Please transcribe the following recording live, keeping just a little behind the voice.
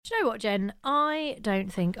Do you know what, Jen? I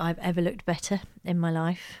don't think I've ever looked better in my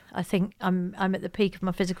life. I think I'm at the peak of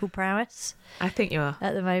my physical prowess. I think you are.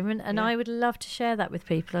 At the moment. And I would love to share that with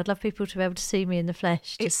people. I'd love people to be able to see me in the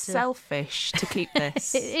flesh. It's selfish to keep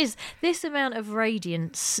this. It is. This amount of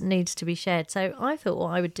radiance needs to be shared. So I thought what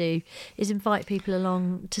I would do is invite people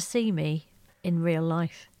along to see me in real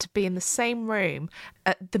life. To be in the same room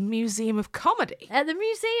at the Museum of Comedy. At the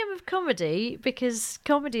Museum of Comedy, because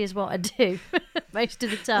comedy is what I do most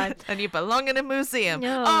of the time. And you belong in a museum.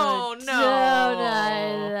 Oh,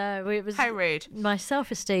 no. It was, how rude. My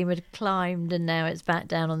self-esteem had climbed and now it's back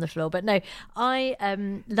down on the floor. But no, I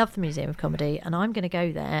love the Museum of Comedy and I'm going to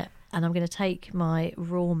go there and I'm going to take my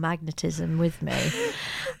raw magnetism with me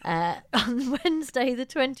on Wednesday, the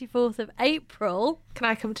 24th of April. Can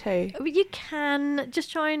I come too? You can.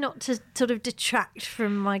 Just try not to sort of detract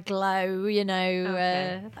from my glow, you know.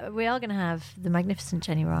 Okay. We are going to have the magnificent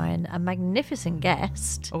Jenny Ryan, a magnificent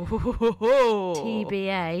guest. Oh.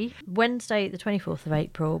 TBA. Wednesday, the 24th of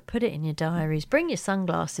April. Put it in your diaries. Bring your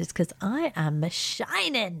sunglasses because I am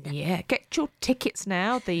shining. Yeah, get your tickets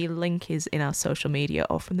now. The link is in our social media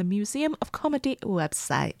or from the Museum of Comedy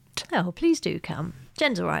website. Oh, please do come.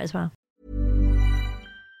 Jen's all right as well.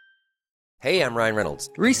 Hey, I'm Ryan Reynolds.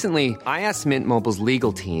 Recently, I asked Mint Mobile's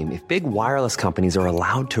legal team if big wireless companies are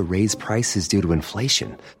allowed to raise prices due to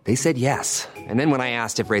inflation. They said yes. And then when I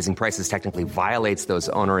asked if raising prices technically violates those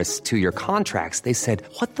onerous two-year contracts, they said,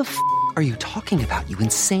 "What the f*** are you talking about, you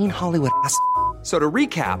insane Hollywood ass?" So to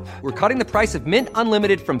recap, we're cutting the price of Mint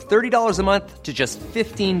Unlimited from $30 a month to just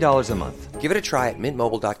 $15 a month. Give it a try at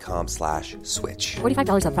mintmobile.com/switch.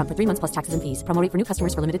 $45 up front for 3 months plus taxes and fees. Promo rate for new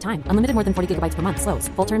customers for limited time. Unlimited more than 40 gigabytes per month. Slows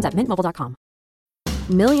full terms at mintmobile.com.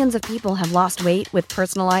 Millions of people have lost weight with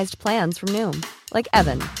personalized plans from Noom. Like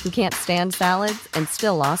Evan, who can't stand salads and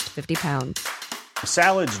still lost 50 pounds.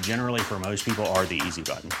 Salads generally for most people are the easy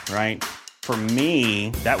button, right? For me,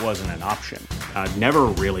 that wasn't an option. I never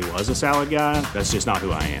really was a salad guy. That's just not who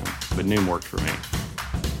I am. But Noom worked for me.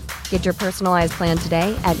 Get your personalized plan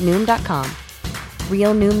today at Noom.com.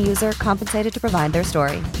 Real Noom user compensated to provide their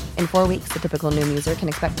story. In 4 weeks, the typical Noom user can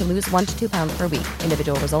expect to lose 1 to 2 pounds per week.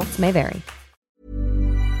 Individual results may vary.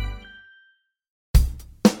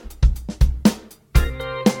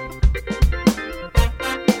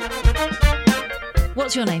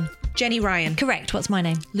 What's your name? Jenny Ryan. Correct. What's my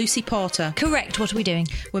name? Lucy Porter. Correct. What are we doing?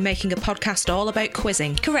 We're making a podcast all about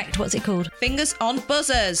quizzing. Correct. What's it called? Fingers on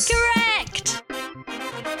buzzers. Correct.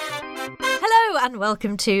 Hello and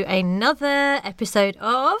welcome to another episode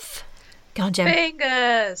of... Go on, Jen.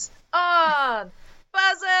 Fingers on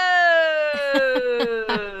buzzers.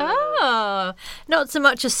 Oh, not so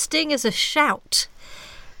much a sting as a shout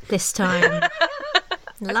this time.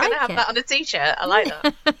 I'm going to have that on a t-shirt. I like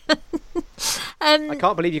that. I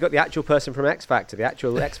can't believe you got the actual person from X Factor, the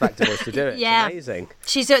actual X Factor voice to do it. Yeah. It's amazing.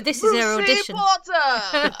 This is her audition. Porter.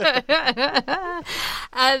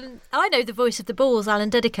 I know the voice of the balls, Alan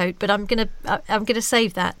Dedicoat, but I'm gonna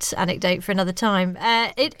save that anecdote for another time.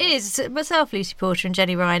 It is myself, Lucy Porter, and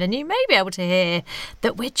Jenny Ryan, and you may be able to hear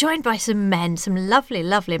that we're joined by some men, some lovely,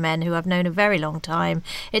 lovely men who I've known a very long time.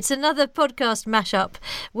 It's another podcast mashup.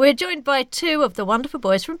 We're joined by two of the wonderful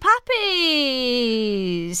boys from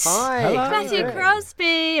Pappy's. Hi. Hello. Matthew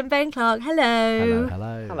Crosby and Ben Clark. Hello.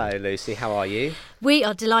 Hello. Hello, Lucy. How are you? We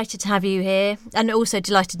are delighted to have you here, and also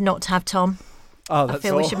delighted not to have Tom. Oh, I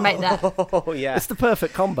feel we should make that. Oh, yeah. It's the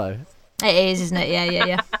perfect combo. It is, isn't it?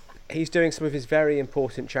 Yeah. He's doing some of his very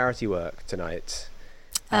important charity work tonight.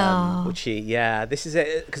 Which this is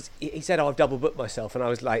it, because he said, I've double booked myself, and I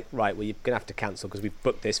was like, right, well, you're gonna have to cancel because we've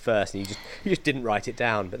booked this first, and you just didn't write it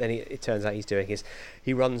down. But then it turns out he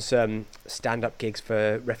runs stand-up gigs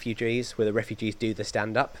for refugees where the refugees do the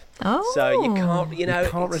stand-up. Oh, so you can't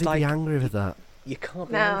really be angry with that. You can't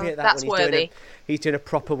be angry at that. That's when worthy. He's doing a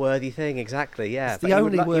proper worthy thing. Exactly, yeah. It's the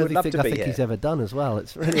only worthy thing I think he's ever done as well.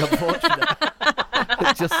 It's really unfortunate.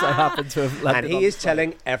 It just so happened to have landed. And he is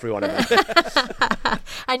telling everyone about it.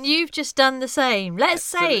 And you've just done the same.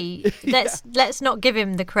 Let's let's not give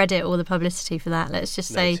him the credit or the publicity for that. Let's just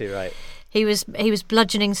say too right. he was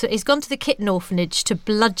bludgeoning. So he's gone to the kitten orphanage to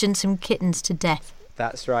bludgeon some kittens to death.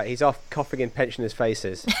 That's right. He's off coughing in pensioners'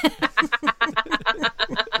 faces.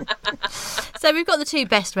 So we've got the two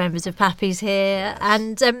best members of Pappy's here.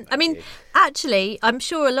 And actually, I'm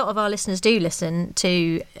sure a lot of our listeners do listen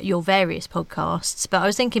to your various podcasts, but I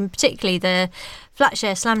was thinking particularly the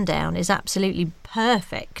Flatshare Slamdown is absolutely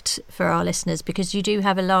perfect for our listeners because you do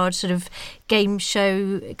have a large sort of game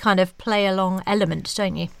show kind of play-along element,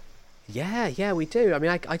 don't you? Yeah, we do. I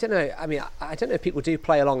mean, I don't know. I mean, I don't know if people do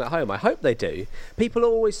play along at home. I hope they do. People are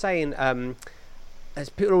always saying, as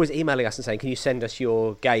people are always emailing us and saying, can you send us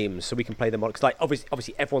your games so we can play them on? Because like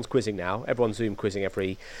obviously everyone's quizzing now. Everyone's Zoom quizzing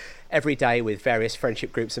every day with various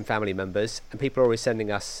friendship groups and family members, and people are always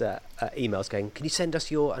sending us emails going, can you send us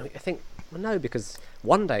your? I think, well, no, because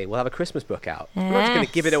one day we'll have a Christmas book out. We're not just going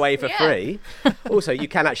to give it away for free. Also, you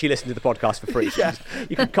can actually listen to the podcast for free. So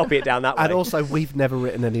you can copy it down that way. And also, we've never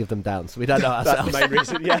written any of them down, so we don't know ourselves. That's the main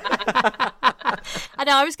reason. Yeah. I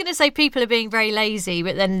know, I was going to say people are being very lazy,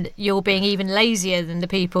 but then you're being even lazier than the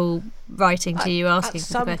people writing to you asking for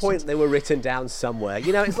questions. At some point they were written down somewhere.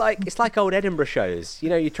 You know, it's like old Edinburgh shows. You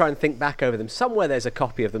know, you try and think back over them. Somewhere there's a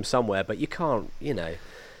copy of them somewhere, but you can't, you know.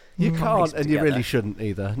 You can't, and you really shouldn't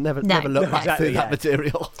either. Never look back through that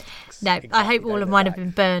material. No, exactly, I hope all of mine have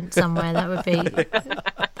been burnt somewhere. That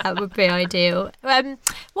would be ideal.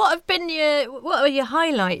 What are your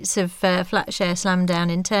highlights of Flatshare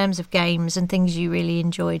Slamdown in terms of games and things you really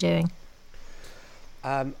enjoy doing?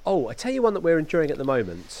 I tell you one that we're enjoying at the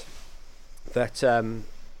moment. That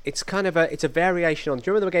it's kind of a variation on.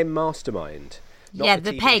 Do you remember the game Mastermind? Not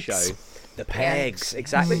the Pegs. Show. The Pegs,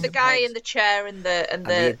 exactly. With the guy in the chair and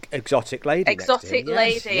the exotic lady. Exotic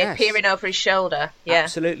lady appearing over his shoulder. Yeah,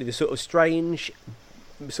 absolutely. The sort of strange,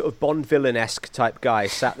 sort of Bond villain-esque type guy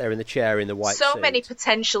sat there in the chair in the white suit. So many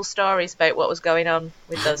potential stories about what was going on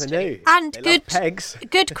with those two. And Pegs.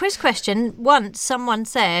 Good quiz question. Once someone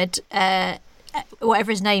said,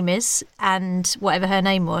 whatever his name is and whatever her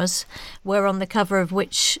name was, were on the cover of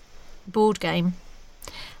which board game,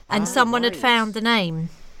 and someone had found the name.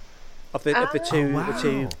 Of the two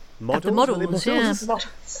models? The models, yeah.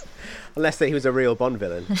 Unless he was a real Bond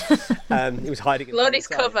villain. He was hiding in Blood his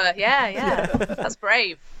cover, yeah. That's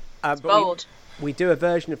brave. It's bold. We do a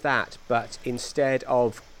version of that, but instead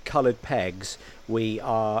of coloured pegs,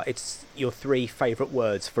 it's your 3 favourite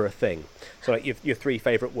words for a thing. So like your 3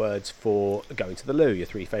 favourite words for going to the loo, your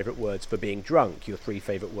 3 favourite words for being drunk, your 3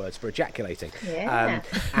 favourite words for ejaculating. Yeah.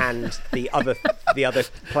 And the other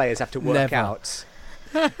players have to work out...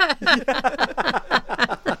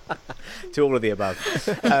 to all of the above,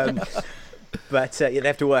 but they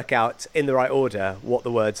have to work out in the right order what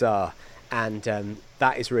the words are, and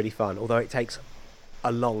that is really fun. Although it takes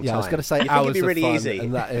a long time. Yeah, I was going to say hours. It'd be really fun, easy,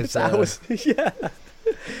 and that is hours. Yeah,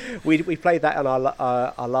 we played that on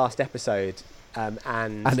our last episode. And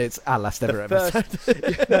it's our last ever episode.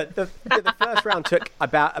 the first round took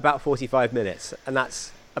about 45 minutes, and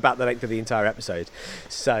that's about the length of the entire episode.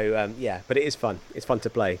 So but it is fun. It's fun to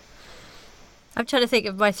play. I'm trying to think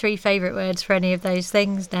of my 3 favourite words for any of those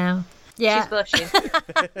things now. Yeah. She's blushing.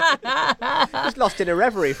 Just lost in a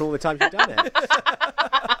reverie for all the times you've done it.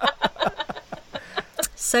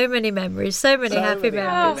 So many memories, so many happy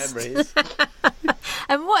memories.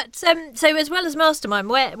 And what? So as well as Mastermind,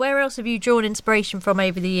 where else have you drawn inspiration from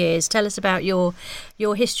over the years? Tell us about your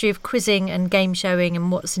history of quizzing and game showing, and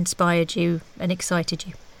what's inspired you and excited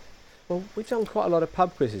you. Well, we've done quite a lot of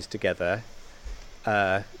pub quizzes together.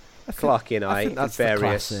 Clarky and I think that's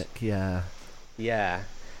various. The classic, yeah. Yeah,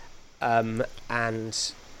 and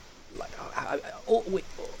like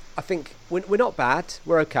I think we're not bad.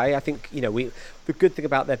 We're okay. I think the good thing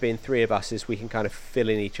about there being 3 of us is we can kind of fill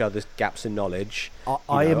in each other's gaps in knowledge.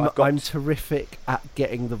 I'm terrific at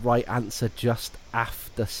getting the right answer just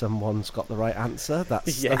after someone's got the right answer.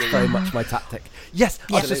 That's very much my tactic. Yes,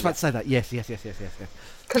 I was just about to say that. Yes.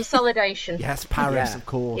 Consolidation. Yes, Paris, of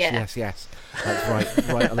course. Yeah. Yes. That's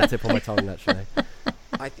right on the tip of my tongue, actually.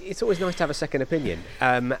 It's always nice to have a second opinion.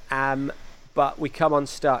 But we come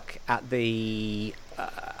unstuck at the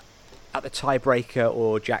tiebreaker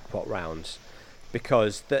or jackpot rounds,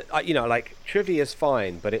 because trivia's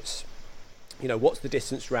fine, but it's what's the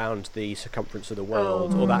distance round the circumference of the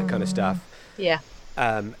world, or that kind of stuff. Yeah.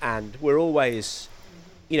 And we're always,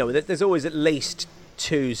 there's always at least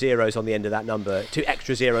 2 zeros on the end of that number, 2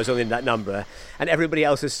 extra zeros on the end of that number, and everybody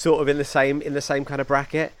else is sort of in the same kind of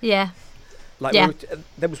bracket. Yeah. There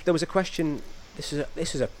was a question. This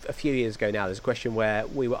is a few years ago now. There's a question where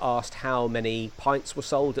we were asked how many pints were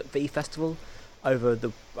sold at V Festival over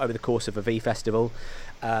the course of a V Festival,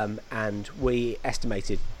 and we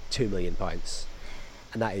estimated 2 million pints,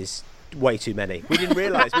 and that is way too many. We didn't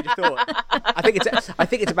realise. We just thought. I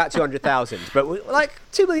think it's about 200,000, but we're like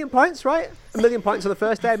 2 million pints, right? 1 million pints on the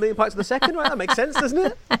first day, 1 million pints on the second, right? That makes sense, doesn't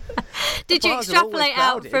it? Did you extrapolate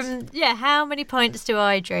out from how many pints do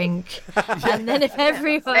I drink, and then if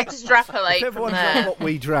everyone extrapolate from there, what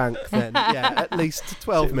we drank, then at least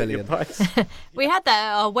 12 million pints. We had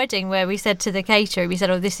that at our wedding where we said to the caterer, we said,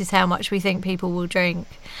 "Oh, this is how much we think people will drink."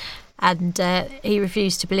 And he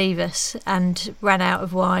refused to believe us and ran out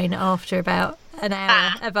of wine after about an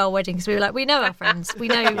hour of our wedding, because we were like, we know our friends, we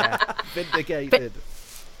know. Vindicated.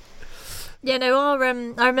 Yeah, no,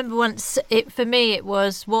 I remember once, for me it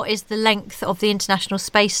was, what is the length of the International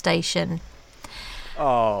Space Station?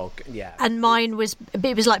 Oh, yeah. And mine was,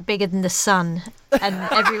 it was like bigger than the sun. And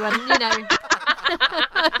everyone, you know...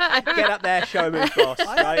 Get up there, show 'em who's boss,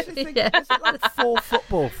 I right? actually think is it like 4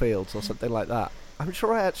 football fields or something like that? I'm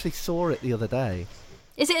sure I actually saw it the other day.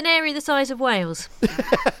 Is it an area the size of Wales?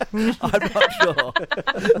 I'm not sure.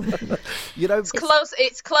 You know, It's close.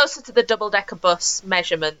 It's closer to the double-decker bus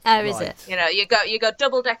measurement. Oh, is it? You know, you go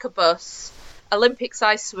double-decker bus,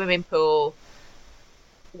 Olympic-sized swimming pool,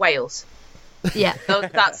 Wales. Yeah. So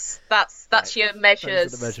that's your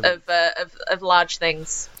measures of large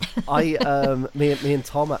things. me and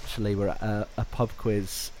Tom actually were at a pub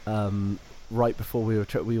quiz right before we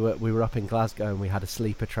were up in Glasgow, and we had a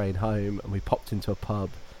sleeper train home, and we popped into a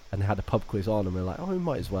pub and they had a pub quiz on, and we were like, oh, we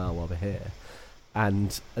might as well while we're here.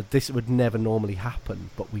 And this would never normally happen,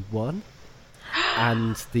 but we won.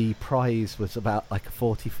 And the prize was about like a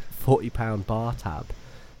 £40 bar tab,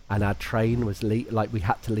 and our train was we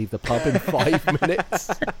had to leave the pub in 5 minutes.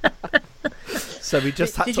 So we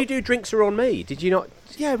just did you do drinks are on me? Did you not?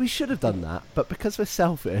 Yeah, we should have done that, but because we're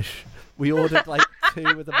selfish, we ordered like 2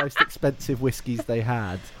 of the most expensive whiskies they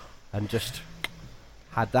had, and just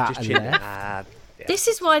had that and left. This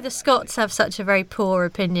is why the Scots have such a very poor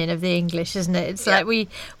opinion of the English, isn't it? It's like we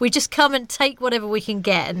just come and take whatever we can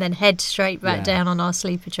get and then head straight back down on our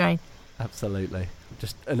sleeper train. Absolutely.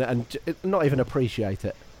 Just and not even appreciate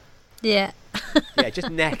it. Yeah. Yeah, just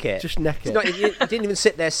neck it. Just neck it. You didn't even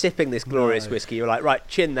sit there sipping this glorious whiskey. You were like, right,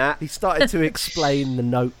 chin that. He started to explain the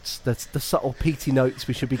notes, the subtle peaty notes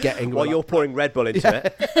we should be getting. While you're pouring Red Bull into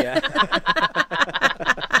it. Yeah.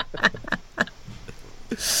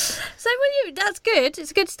 So, that's good.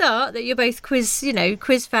 It's a good start that you're both quiz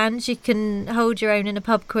fans. You can hold your own in a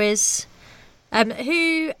pub quiz. So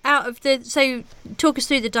talk us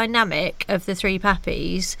through the dynamic of the 3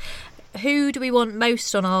 Pappies. Who do we want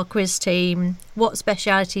most on our quiz team? What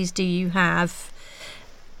specialities do you have?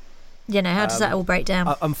 You know, how does that all break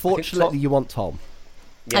down? Unfortunately, you want Tom.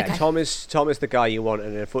 Yeah, okay. Tom is the guy you want,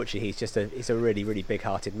 and unfortunately, he's a really, really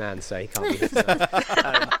big-hearted man, so he can't be there.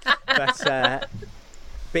 But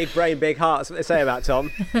big brain, big heart. That's what they say about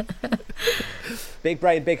Tom. Big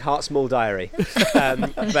brain, big heart, small diary.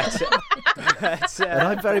 And I'm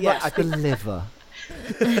very much the liver.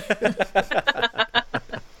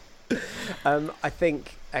 I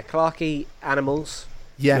think Clarky Animals.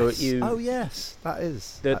 Yes. Yes, that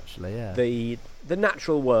is actually the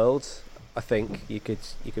natural world. I think you could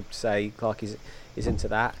say Clarky is into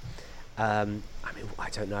that. I mean, I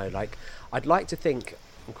don't know. Like, I'd like to think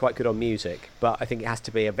I'm quite good on music, but I think it has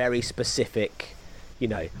to be a very specific. You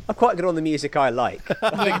know, I'm quite good on the music I like.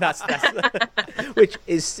 I think that's which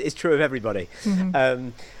is true of everybody. Mm-hmm.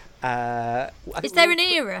 Is there an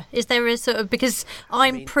era? Is there a sort of, because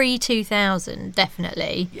I'm pre-2000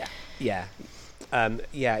 definitely. Yeah.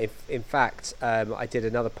 In fact, I did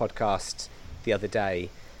another podcast the other day,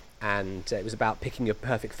 and it was about picking a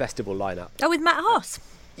perfect festival lineup. Oh, with Matt Hoss.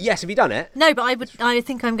 Yes, have you done it? No, but I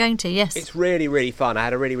think I'm going to. Yes. It's really, really fun. I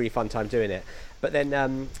had a really, really fun time doing it. But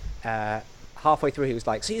then halfway through, he was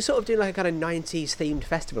like, "So you're sort of doing like a kind of 90s themed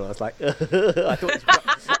festival?" I was like, I thought.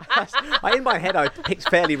 In my head, I picked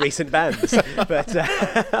fairly recent bands, but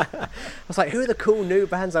I was like, "Who are the cool new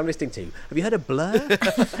bands I'm listening to? Have you heard of Blur?"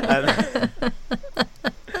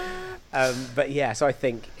 But yeah, so I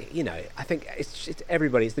think it's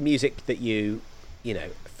everybody. It's the music that you know,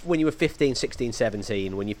 when you were 15, 16,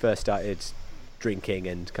 17, when you first started drinking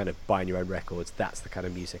and kind of buying your own records. That's the kind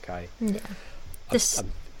of music I'm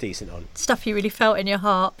decent on. Stuff you really felt in your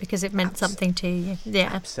heart because it meant something to you. Yeah,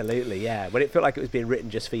 absolutely. Yeah, when it felt like it was being written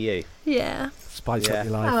just for you. Yeah, spice up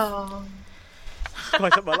your life. Oh.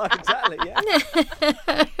 Spice up my life, exactly. Yeah.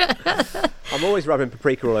 I'm always rubbing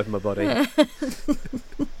paprika all over my body.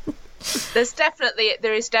 There is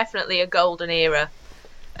definitely a golden era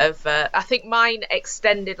of. I think mine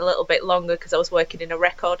extended a little bit longer because I was working in a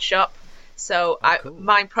record shop. So cool.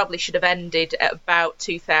 Mine probably should have ended at about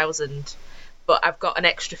 2000. But I've got an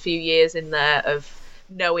extra few years in there of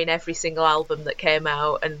knowing every single album that came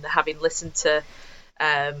out and having listened to,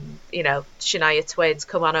 Shania Twain's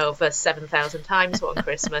 "Come On Over" 7,000 times one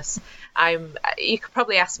Christmas. You could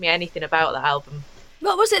probably ask me anything about that album.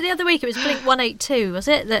 What was it the other week? It was Blink 182, was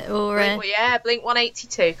it? Blink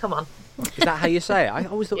 182. Come on. Is that how you say it? I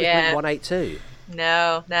always thought it was Blink 182.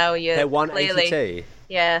 No, you're. They're 182.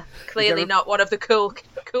 Yeah, clearly not one of the cool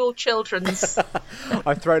children's.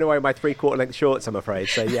 I've thrown away my 3/4 length shorts, I'm afraid.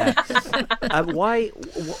 So yeah.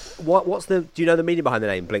 What's the? Do you know the meaning behind the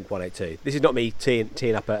name Blink 182? This is not me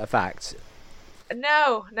teeing up a fact.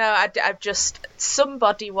 No, I've just...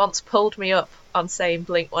 Somebody once pulled me up on saying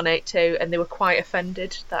Blink-182, and they were quite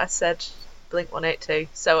offended that I said Blink-182.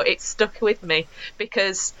 So it stuck with me,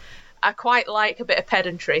 because I quite like a bit of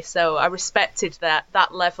pedantry, so I respected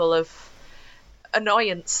that level of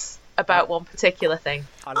annoyance about one particular thing.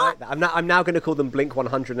 I like that. I'm now going to call them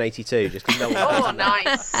Blink-182, just to know. Oh,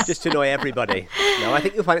 nice. Just to annoy everybody. No, I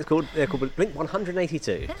think you'll find they're called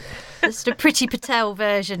Blink-182. Just a Priti Patel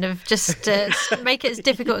version of just make it as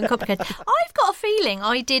difficult and complicated. I've got a feeling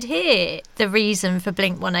I did hear the reason for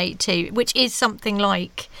Blink-182, which is something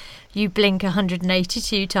like you blink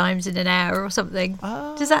 182 times in an hour or something.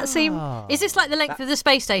 Does that seem... Is this like the length of the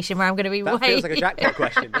space station where I'm going to be That feels like a jackpot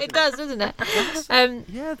question. It does, doesn't it?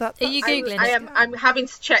 Yeah, that's... Are you Googling it? I'm having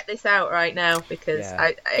to check this out right now, because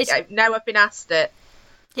now I've been asked it.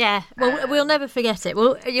 Yeah, well, we'll never forget it.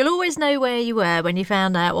 Well, you'll always know where you were when you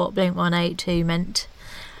found out what Blink-182 meant.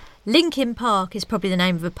 Linkin Park is probably the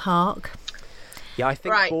name of a park. Yeah, I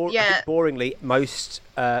think, I think boringly, most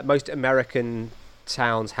American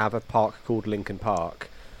towns have a park called Linkin Park,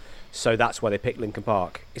 so that's why they picked Linkin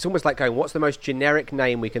Park. It's almost like going, what's the most generic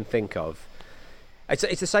name we can think of?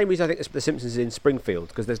 It's the same reason I think The Simpsons is in Springfield,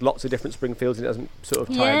 because there's lots of different Springfields and it doesn't sort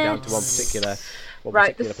of tie them down to one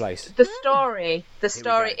particular place. The story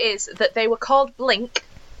is that they were called Blink,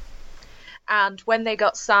 and when they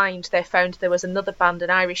got signed, they found there was another band, an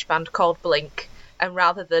Irish band called Blink, and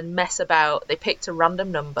rather than mess about, they picked a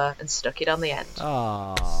random number and stuck it on the end.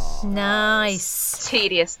 Oh, nice.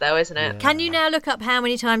 Tedious, though, isn't it? Yeah. Can you now look up how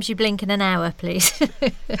many times you blink in an hour, please?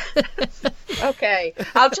 Okay,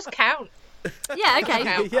 I'll just count. Yeah,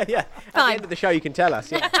 okay. Yeah. At the end of the show, you can tell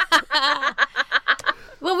us. Yeah.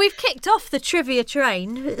 Well, we've kicked off the trivia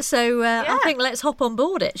train, so I think let's hop on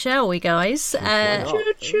board it, shall we, guys?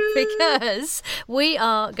 Because we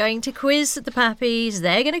are going to quiz the Pappies,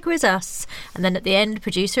 they're going to quiz us, and then at the end,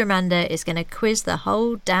 producer Amanda is going to quiz the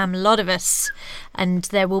whole damn lot of us, and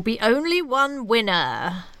there will be only one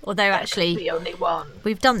winner. Although actually, the only one.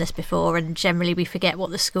 We've done this before, and generally we forget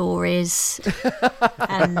what the score is.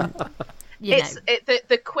 And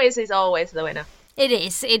the quiz is always the winner. It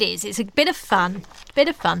is. It's a bit of fun.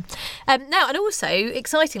 Now, and also,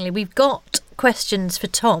 excitingly, we've got questions for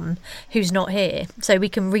Tom, who's not here, so we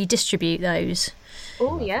can redistribute those.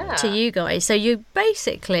 Oh, yeah. To you guys. So you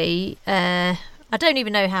basically, I don't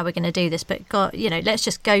even know how we're going to do this, but let's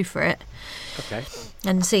just go for it. Okay.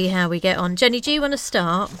 And see how we get on. Jenny, do you want to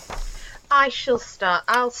start? I shall start.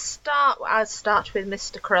 I'll start with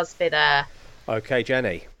Mr. Crosby there. Okay,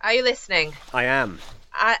 Jenny. Are you listening? I am.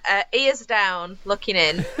 Ears down, looking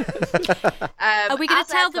in. Are we going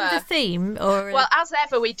to tell them the theme? Well, as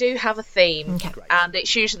ever, we do have a theme, and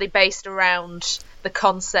it's usually based around the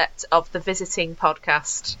concept of the visiting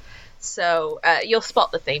podcast. So you'll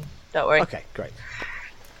spot the theme, don't worry. Okay, great.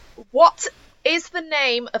 What is the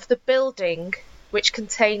name of the building which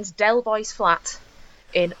contains Del Boy's flat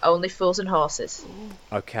in Only Fools and Horses?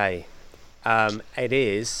 Okay. It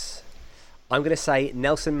is... I'm going to say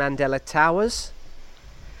Nelson Mandela Towers.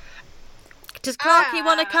 Does Clarky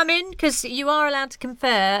want to come in? Because you are allowed to confer.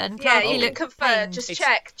 And Clarky you can confer. Just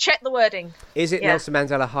check the wording. Is it Nelson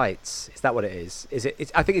Mandela Heights? Is that what it is? Is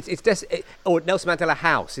it? I think it's or Nelson Mandela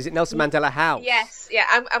House. Is it Nelson Mandela House? Yes. Yeah.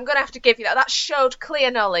 I'm going to have to give you that. That showed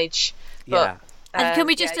clear knowledge. But, and can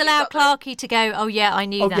we just allow Clarky to go, oh, yeah, I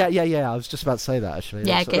knew that. Yeah. I was just about to say that, actually.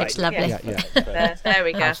 Yeah, good. Right. Lovely. Yeah. There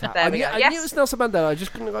we go. I knew it was Nelson Mandela. I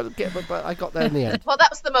just couldn't get it, but I got there in the end. Well, that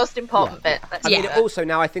was the most important bit. I mean, also,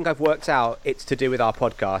 now I think I've worked out it's to do with our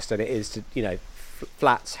podcast, and it is to,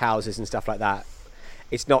 flats, houses and stuff like that.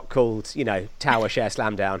 It's not called, Tower Share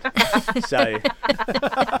Slam Down. So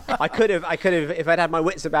I could have, if I'd had my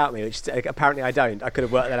wits about me, which apparently I don't, I could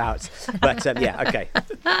have worked that out. But okay.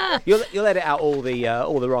 You'll edit out all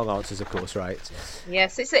the wrong answers, of course, right?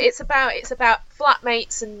 Yes, it's about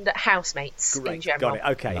flatmates and housemates in general.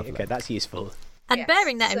 Got it. Okay, that's useful. And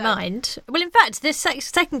bearing that in mind, well, in fact, this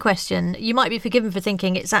second question, you might be forgiven for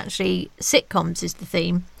thinking it's actually sitcoms is the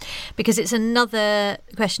theme, because it's another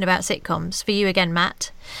question about sitcoms. For you again,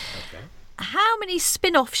 Matt. Okay. How many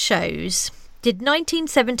spin-off shows did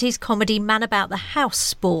 1970s comedy Man About the House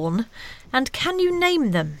spawn, and can you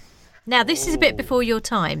name them? Now, this is a bit before your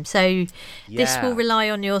time, so this will rely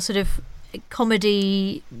on your sort of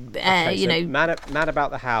comedy, Man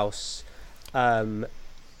About the House.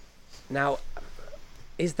 Now...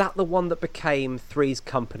 Is that the one that became Three's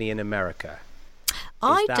Company in America?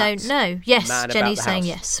 I don't know. Yes, Jenny's saying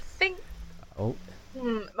yes. I think. Well,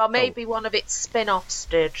 maybe one of its spin-offs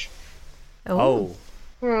did. Oh.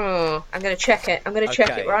 I'm going to check it. I'm going to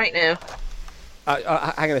check it right now.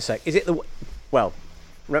 Hang on a sec. Is it the... Well,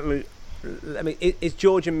 is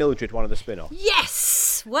George and Mildred one of the spin-offs?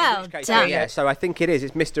 Yes. Well Case, done. yeah, so I think it is.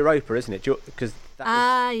 It's Mr. Roper, isn't it? Because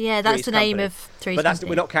yeah, that's the name of Three's Company.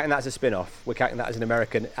 We're not counting that as a spin-off. We're counting that as an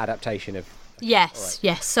American adaptation of. Yes,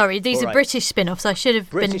 yes. Sorry, these are British spin-offs. I should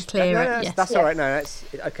have been clearer. No, that's all right. No, that's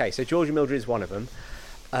okay. So George and Mildred is one of them.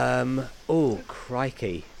 Oh,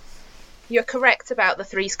 crikey! You're correct about the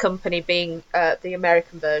Three's Company being the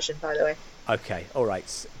American version, by the way. Okay, all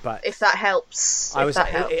right, but if that helps,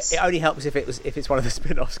 it only helps if it's one of the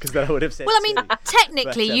spin-offs, because then I would have said. Well, I mean,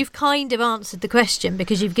 technically, you've kind of answered the question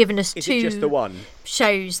because you've given us two just the one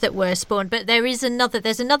shows that were spawned, but there's another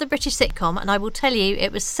British sitcom, and I will tell you,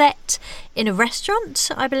 it was set in a restaurant,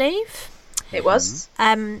 I believe. It was,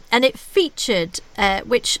 and it featured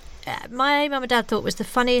which my mum and dad thought was the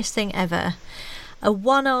funniest thing ever, a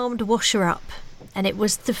one-armed washer-up. And it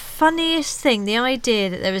was the funniest thing, the idea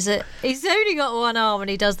that he's only got one arm and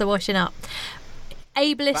he does the washing up.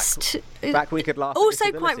 Ableist, back we could laugh.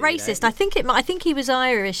 Also quite racist. I think he was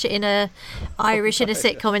Irish in a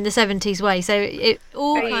sitcom in the 70s way. So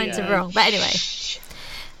all kinds of wrong. But anyway,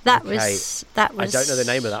 that was. I don't know the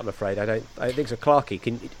name of that. I'm afraid I don't think so. Clarky,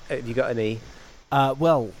 have you got any?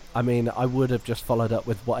 Well, I mean, I would have just followed up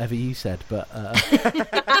with whatever you said, but I'm going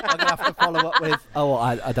to have to follow up with... Oh,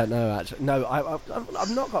 I don't know, actually. No,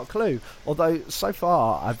 I've not got a clue. Although, so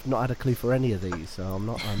far, I've not had a clue for any of these, so I'm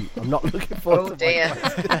not looking forward to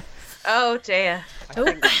dear. Oh, dear.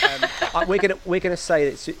 I think, we're gonna say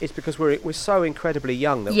it's because we're so incredibly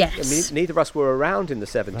young that I mean, neither of us were around in the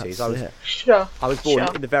 70s. I was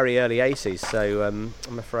born in the very early 80s, so I'm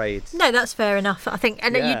afraid. No, that's fair enough. I think,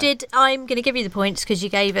 and you did. I'm going to give you the points because you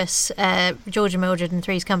gave us George and Mildred and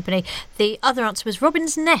Three's Company. The other answer was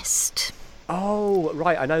Robin's Nest. Oh,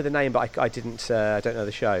 right. I know the name, but I don't know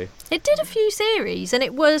the show. It did a few series, and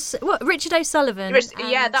it was Richard O'Sullivan.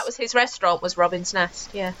 That was his restaurant. Was Robin's Nest?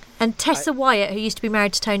 Yeah. And Tessa Wyatt, who used to be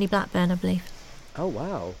married to Tony Blackburn, I believe. Oh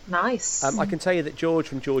wow. Nice. I can tell you that George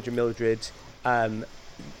from George and Mildred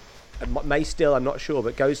may still, I'm not sure,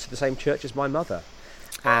 but goes to the same church as my mother,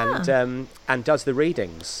 and does the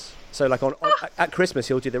readings. So, like at Christmas,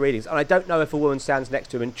 he'll do the readings, and I don't know if a woman stands next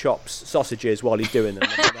to him and chops sausages while he's doing them.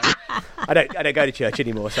 I don't go to church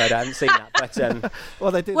anymore, so I haven't seen that. But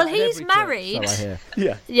well, they do. Well, that he's in every married. Church, so I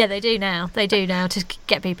hear. Yeah, they do now. They do now to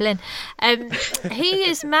get people in. He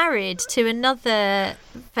is married to another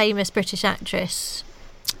famous British actress.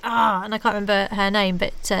 And I can't remember her name,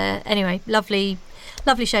 but anyway, lovely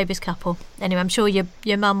showbiz couple. Anyway, I'm sure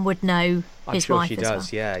your mum would know his wife. I'm sure she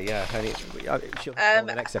does. Well. Yeah. She'll have on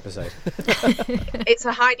the next episode. It's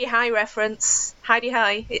a Heidi High reference. Heidi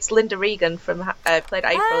High. It's Linda Regan from played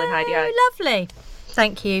April in Heidi High. Oh, lovely.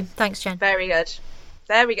 Thank you. Thanks, Jen. Very good.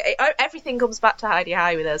 There we go. Everything comes back to Heidi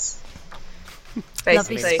High with us.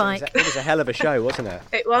 Basically. Lovely Spike. It was a hell of a show, wasn't it?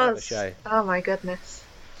 It was. Hell of a show. Oh my goodness.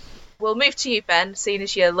 We'll move to you, Ben, seeing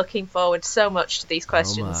as you're looking forward so much to these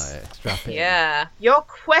questions. Oh my, strap in. Yeah. Your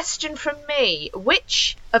question from me.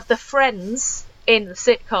 Which of the friends in the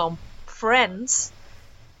sitcom Friends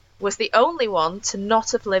was the only one to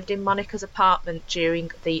not have lived in Monica's apartment during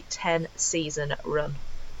the 10-season run?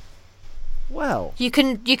 Well, you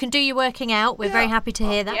can do your working out. We're very happy to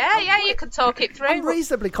hear that. Yeah, you can talk it through. I'm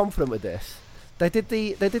reasonably confident with this. They did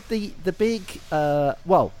the big.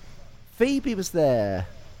 Well, Phoebe was there.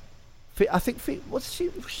 I think was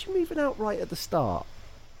she moving out right at the start?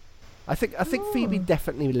 I think Phoebe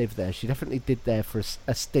definitely lived there. She definitely did there for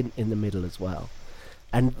a stint in the middle as well.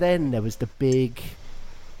 And then there was the big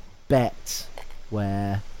bet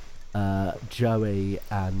where Joey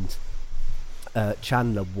and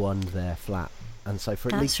Chandler won their flat, and so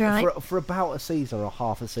for at least for about a season or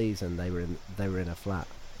half a season they were in a flat.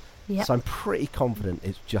 Yep. So I'm pretty confident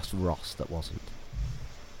it's just Ross that wasn't.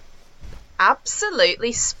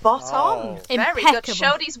 Absolutely spot on. Very good.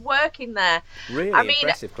 Showed his work in there. Really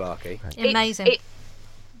impressive, Clarky. Amazing.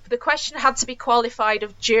 The question had to be qualified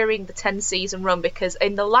of during the 10-season run, because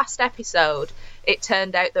in the last episode, it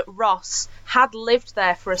turned out that Ross had lived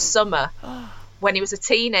there for a summer when he was a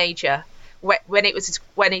teenager. When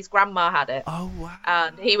his grandma had it. Oh wow!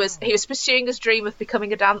 And he was pursuing his dream of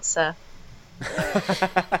becoming a dancer.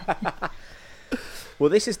 Well,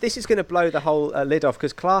 this is going to blow the whole lid off,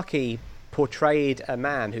 because Clarky portrayed a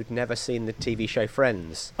man who'd never seen the TV show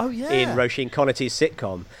Friends. Oh yeah. In Roisin Conaty's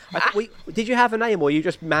sitcom. Did you have a name, or were you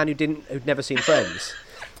just a man who'd never seen Friends?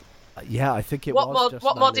 Yeah, I think it was.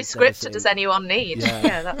 What more descriptor does anyone need?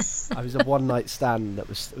 Yeah, that's. I was a one-night stand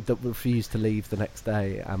that refused to leave the next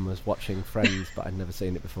day and was watching Friends, but I'd never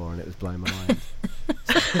seen it before, and it was blowing my mind.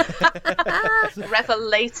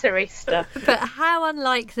 Revelatory stuff. But how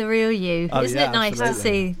unlike the real you! Isn't it nice to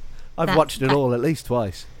see? I've watched it all at least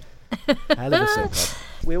twice. Hell of a sitcom.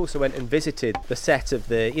 We also went and visited the set of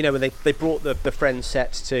the, when they brought the Friends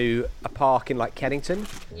set to a park in like Kennington.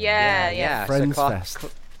 Yeah. Friends so Fest.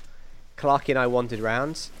 Clarky and I wandered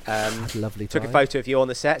round. Lovely Took a time. photo of you on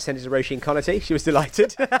the set, sent it to Roisin Connerty. She was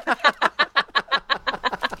delighted.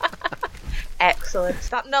 Excellent.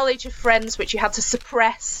 That knowledge of Friends which you had to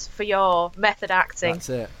suppress for your method acting. That's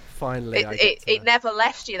it. Finally, It never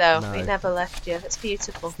left you, though. No. It never left you. It's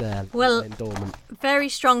beautiful. It's there. Well- lying dormant. Very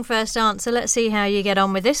strong first answer. Let's see how you get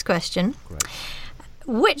on with this question. Great.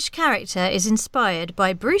 Which character is inspired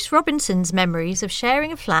by Bruce Robinson's memories of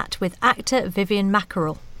sharing a flat with actor Vivian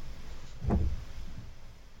Mackerel?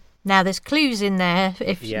 Now, there's clues in there.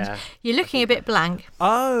 If Yeah. you're looking a bit blank.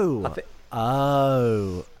 Oh. thi-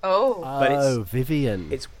 Oh. Oh. But it's- Vivian.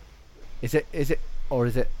 It's Is it, or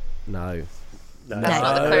is it? No. no, That's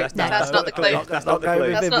not the clue. that's That's not the clue. That's not the Go clue.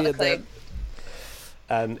 with That's not the Vivian,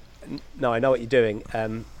 clue. No, I know what you're doing.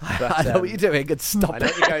 But, I know what you're doing. And stop I know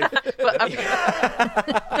it. what you're going.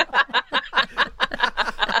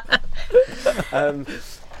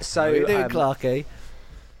 So What are you doing, Clarky?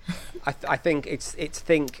 I think it's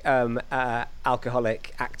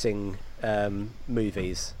alcoholic acting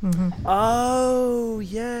movies. Oh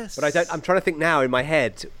yes. But I'm trying to think now in my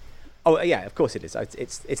head. Oh yeah, of course it is.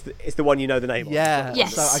 It's the one you know the name of. Yeah.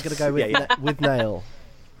 Yes. So I'm gonna go with Yeah. with Nail.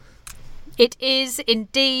 It is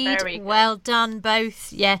indeed. Very good. Well done,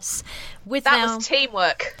 both. Yes. With That now, was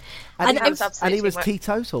teamwork. And, That was absolute and he was teamwork.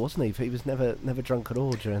 teetotal, wasn't he? He was never drunk at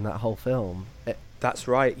all during that whole film. That's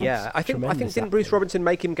right. Yeah, That's I think tremendous didn't Bruce acting. Robinson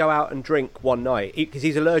make him go out and drink one night because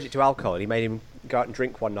he's allergic to alcohol? He made him go out and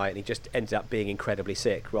drink one night, and he just ended up being incredibly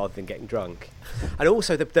sick rather than getting drunk. And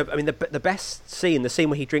also, the best scene, the scene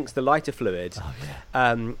where he drinks the lighter fluid,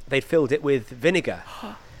 they'd filled it with vinegar,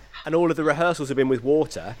 and all of the rehearsals had been with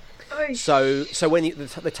water. So when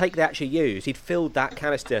the take they actually used, he'd filled that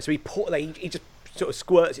canister, so he just sort of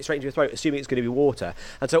squirts it straight into your throat, assuming it's going to be water,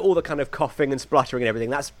 and so all the kind of coughing and spluttering and everything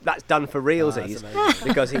that's done for realsies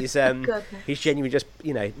because he's genuinely just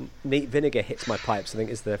neat vinegar hits my pipes. I think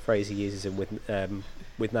is the phrase he uses in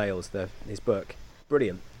with Nails, his book.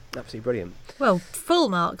 Brilliant, absolutely brilliant. well, full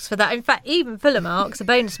marks for that. In fact, even fuller marks, a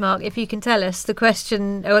bonus mark, if you can tell us the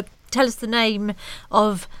question or tell us the name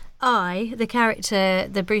of the character,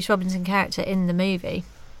 the Bruce Robinson character in the movie.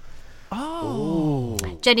 Oh.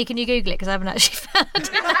 Jenny, can you Google it? Because I haven't actually found it.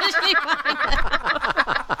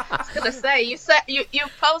 I was gonna say you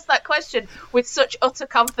posed that question with such utter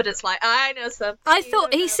confidence, like I know something. I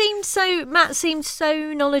thought Matt seemed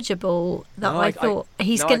so knowledgeable that I thought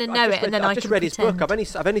he's going to know it, and then I just can read his pretend. book.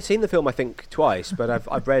 I've only seen the film I think twice, but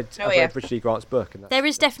I've read Richard E. Grant's book. And There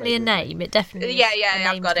is definitely a name. It definitely Yeah, is a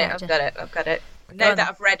I've named got character. I've got it. Now that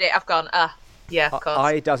I've read it, I've gone, yeah, of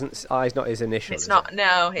course. I's not his initial. It's is not. it?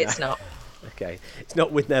 No, it's not. Okay, it's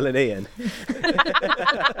not with Nell and Ian.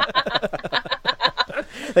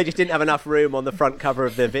 They just didn't have enough room on the front cover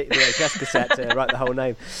of the VHS cassette to write the whole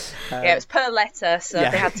name. Yeah, it was per letter, so yeah.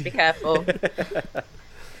 they had to be careful.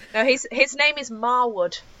 No, his name is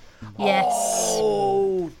Marwood. Yes.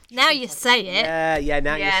 Oh, Now you say it. yeah.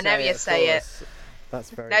 Now you say it. it. Of course. That's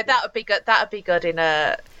very. No, good. that would be good. That would be good in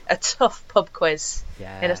a tough pub quiz,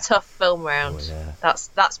 Yeah. in a tough film round. yeah.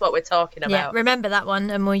 That's what we're talking Yeah, about. remember that one,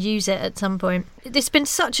 and we'll use it at some point. It's been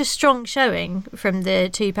such a strong showing from the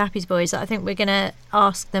two Pappy's boys that I think we're going to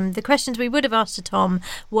ask them the questions we would have asked to Tom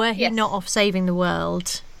were he Yes. not off saving the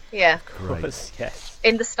world. Yeah, Of course, yes.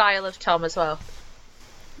 in the style of Tom as well.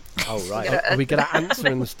 Oh right. Are we going to answer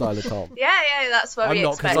in the style of Tom? Yeah, that's what I'm we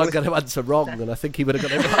not, because expect. I'm going to answer wrong, and I think he would have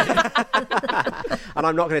got it right. And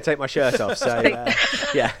I'm not going to take my shirt off. So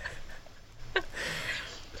yeah.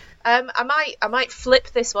 I might flip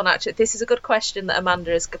this one actually. This is a good question that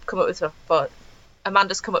Amanda has come up with. But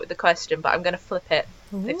Amanda's come up with the question, but I'm going to flip it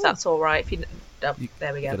if that's all right. If you, there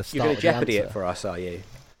we go. Gotta start You're going with to the jeopardy answer. it for us, are you?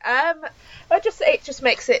 It just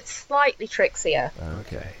makes it slightly trickier.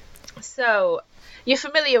 Okay. So, you're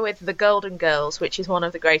familiar with The Golden Girls, which is one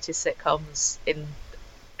of the greatest sitcoms in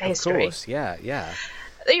history. Of course, yeah.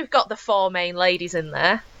 You've got the four main ladies in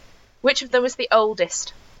there. Which of them was the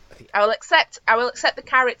oldest? I will accept the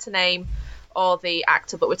character name or the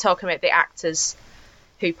actor, but we're talking about the actors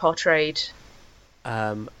who portrayed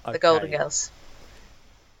the Golden Girls.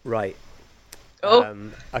 Right. Oh.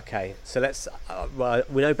 Okay. So let's. Well,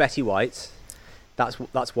 we know Betty White.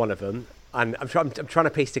 That's one of them, and I'm trying to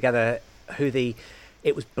piece together who the.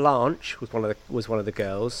 It was Blanche was one of the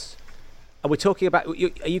girls. And we're talking about. Are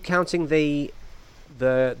you counting their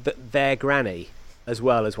granny as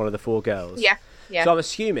well as one of the four girls? Yeah. So I'm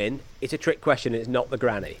assuming it's a trick question. And it's not the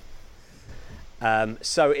granny.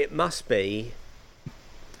 So it must be.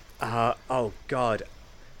 Oh God.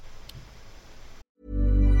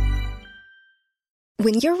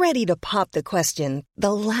 When you're ready to pop the question,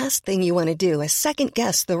 the last thing you want to do is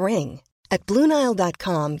second-guess the ring. At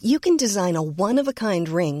BlueNile.com, you can design a one-of-a-kind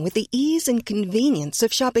ring with the ease and convenience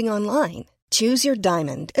of shopping online. Choose your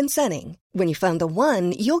diamond and setting. When you find the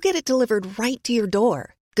one, you'll get it delivered right to your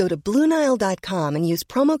door. Go to BlueNile.com and use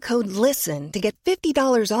promo code LISTEN to get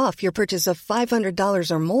 $50 off your purchase of $500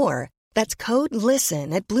 or more. That's code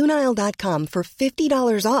LISTEN at BlueNile.com for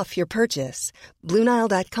 $50 off your purchase.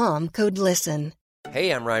 BlueNile.com, code LISTEN.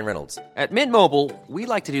 Hey, I'm Ryan Reynolds. At Mint Mobile, we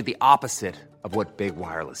like to do the opposite of what Big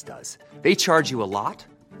Wireless does. They charge you a lot,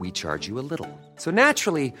 we charge you a little. So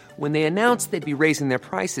naturally, when they announced they'd be raising their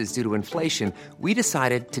prices due to inflation, we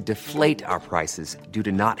decided to deflate our prices due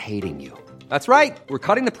to not hating you. That's right. We're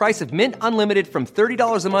cutting the price of Mint Unlimited from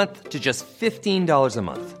 $30 a month to just $15 a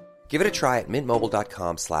month. Give it a try at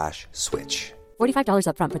mintmobile.com/switch. $45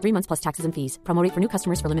 up front for 3 months plus taxes and fees. Promo rate for new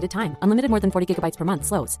customers for limited time. Unlimited more than 40 gigabytes per month.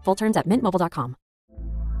 Slows full terms at mintmobile.com.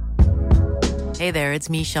 Hey there, it's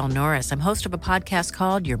Michelle Norris. I'm host of a podcast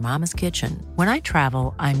called Your Mama's Kitchen. When I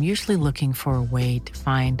travel, I'm usually looking for a way to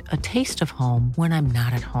find a taste of home when I'm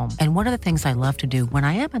not at home. And one of the things I love to do when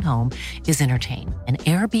I am at home is entertain. And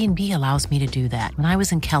Airbnb allows me to do that. When I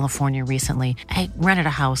was in California recently, I rented a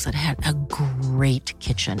house that had a great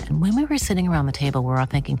kitchen. And when we were sitting around the table, we're all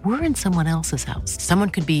thinking, we're in someone else's house. Someone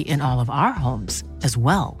could be in all of our homes as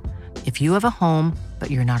well. If you have a home, but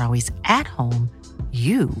you're not always at home,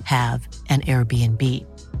 you have an Airbnb.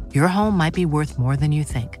 Your home might be worth more than you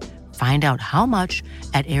think. Find out how much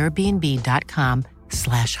at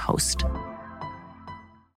airbnb.com/host. Do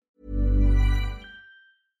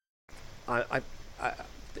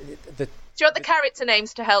you want the character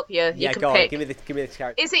names to help you? Yeah, you can go pick. on. Give me the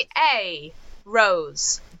character. Is it A,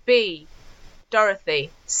 Rose, B,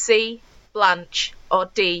 Dorothy, C, Blanche, or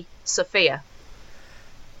D, Sophia?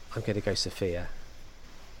 I'm going to go Sophia.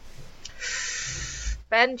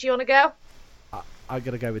 Ben, do you want to go? I'm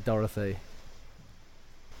going to go with Dorothy.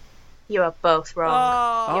 You are both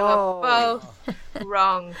wrong. You are both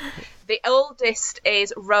wrong. The oldest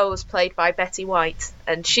is Rose, played by Betty White,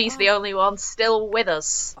 and she's the only one still with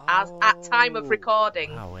us as at time of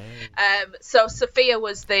recording. So Sophia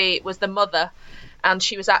was the mother, and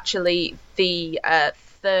she was actually the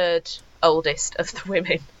third oldest of the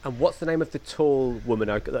women. And what's the name of the tall woman?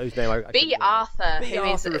 Whose name? Bea Arthur, who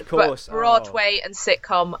is of course. Broadway and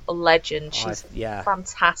sitcom legend. She's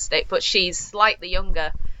fantastic, but she's slightly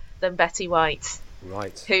younger than Betty White,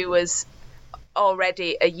 right? Who was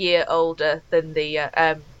already a year older than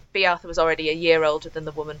the Bea Arthur was already a year older than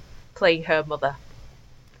the woman playing her mother.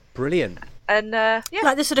 Brilliant. And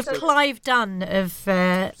like the sort of Clive Dunn of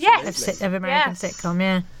American sitcom,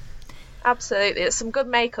 yeah. Absolutely. It's some good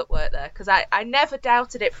makeup work there, because I never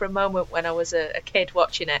doubted it for a moment when I was a kid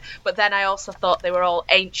watching it, but then I also thought they were all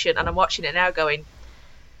ancient, and I'm watching it now going,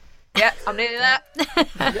 yeah, I'm nearly there.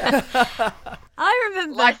 I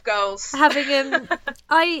remember life goals. Having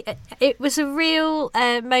it was a real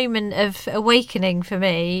moment of awakening for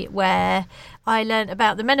me where I learnt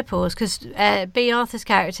about the menopause, because Bea Arthur's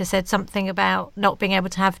character said something about not being able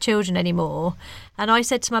to have children anymore, and I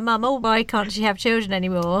said to my mum, "Oh, why can't she have children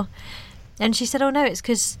anymore?" And she said, "Oh no, it's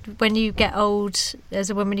because when you get old as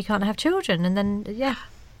a woman, you can't have children." And then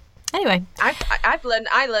anyway, I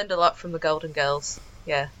learned a lot from the Golden Girls.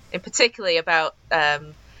 Yeah, in particularly about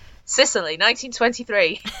Sicily,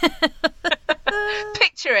 1923.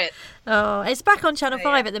 Picture it. Oh, it's back on Channel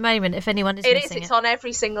 5 at the moment, if anyone is missing it. It's on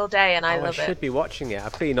every single day, and I love it. I should be watching it.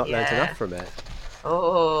 I've clearly not learnt enough from it.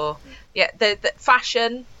 Oh, yeah, the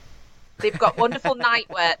fashion. They've got wonderful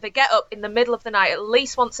nightwear. They get up in the middle of the night at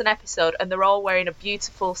least once an episode, and they're all wearing a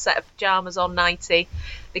beautiful set of pyjamas on nighty.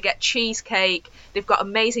 They get cheesecake. They've got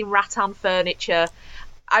amazing rattan furniture.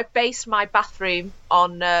 I based my bathroom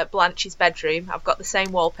on Blanche's bedroom. I've got the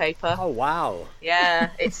same wallpaper. Oh, wow.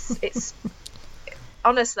 Yeah, it's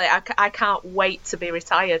honestly, I can't wait to be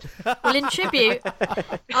retired. Well, in tribute,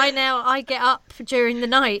 I get up during the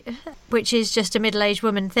night, which is just a middle-aged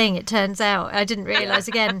woman thing, it turns out. I didn't realise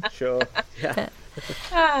again. Sure. Yeah.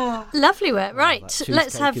 Lovely work. Right,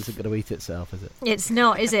 let's have. Isn't going to eat itself, is it? It's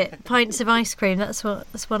not, is it? Pints of ice cream. That's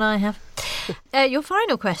what I have. Your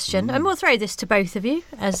final question, and we'll throw this to both of you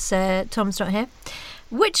as Tom's not here.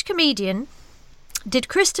 Which comedian did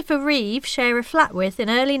Christopher Reeve share a flat with in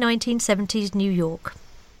early 1970s New York?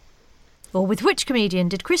 Or with which comedian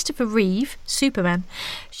did Christopher Reeve, Superman,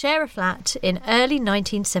 share a flat in early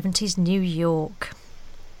 1970s New York?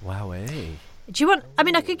 Wow, Do you want? I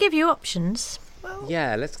mean, I could give you options. Well,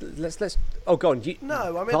 yeah, let's. Oh, go on.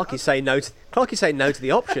 Clarky's saying no to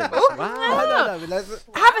the options. Wow. No.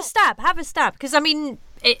 Have a stab. Because I mean,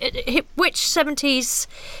 which 70s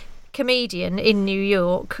comedian in New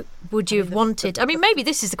York would you have wanted? I mean, maybe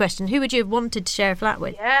this is the question. Who would you have wanted to share a flat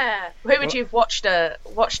with? Yeah. Who would you have watched a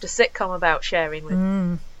sitcom about sharing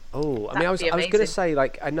with? Oh, I mean, I was going to say,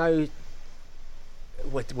 like, I know.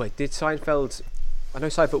 Wait, did Seinfeld? I know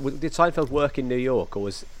Seinfeld. Did Seinfeld work in New York, or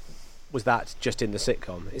was that just in the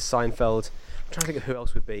sitcom? Is Seinfeld? I'm trying to think of who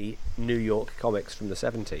else would be New York comics from the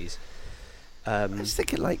 70s. I was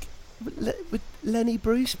thinking, like, would Lenny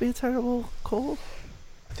Bruce be a terrible call?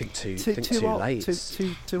 I think too old, late.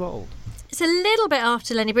 Too old. It's a little bit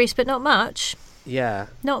after Lenny Bruce, but not much. Yeah.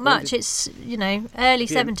 Not much. It's, early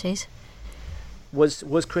 70s.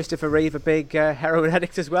 Was Christopher Reeve a big heroin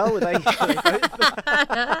addict as well? Were they?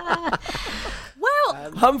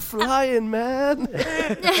 Well, I'm flying, man.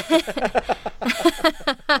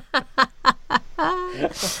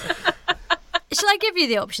 Shall I give you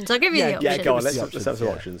the options? I'll give you the options. Yeah, go on. Let's have some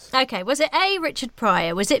options. Okay, was it A, Richard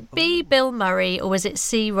Pryor? Was it B, Bill Murray? Or was it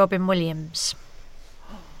C, Robin Williams?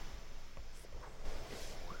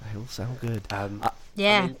 They all sound good.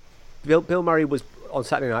 Yeah. I mean, Bill Murray was on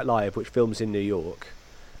Saturday Night Live, which films in New York.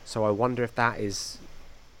 So I wonder if that is...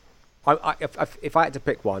 If I had to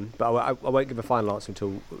pick one, but I won't give a final answer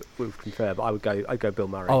until we've confirmed, but I'd go Bill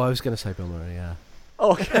Murray. Oh, I was going to say Bill Murray, yeah.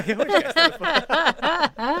 Oh, okay.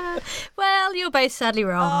 Well, you're both sadly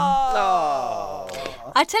wrong. Oh.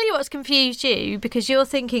 I tell you what's confused you, because you're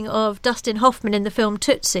thinking of Dustin Hoffman in the film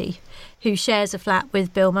Tootsie, who shares a flat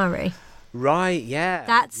with Bill Murray. Right, yeah.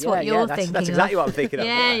 That's what you're thinking That's exactly what I'm thinking of.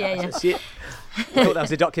 Yeah. I thought that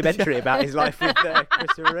was a documentary about his life with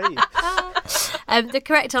Christopher Reeve. The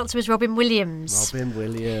correct answer was Robin Williams. Robin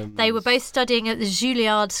Williams. They were both studying at the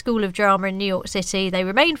Juilliard School of Drama in New York City. They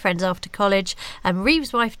remained friends after college, and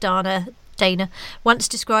Reeves' wife Dana once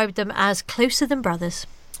described them as closer than brothers.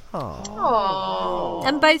 Aww.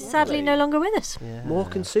 And both sadly no longer with us. Yeah.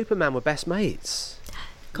 Mork and Superman were best mates.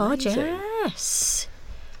 God, Amazing. yes.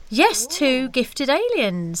 Yes, two gifted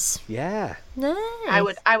aliens. Yeah. Nice. I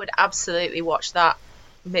would absolutely watch that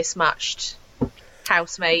mismatched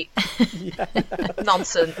housemate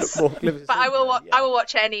nonsense. But I will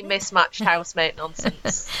watch any mismatched housemate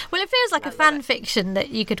nonsense. Well, it feels like a fan fiction that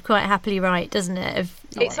you could quite happily write, doesn't it?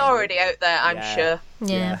 It's already out there, I'm sure.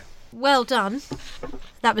 Yeah. Well done.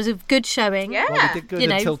 That was a good showing. Yeah. Well, we did good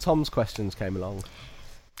until Tom's questions came along.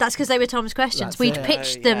 That's because they were Tom's questions. That's We'd it.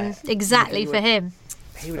 pitched them exactly for him.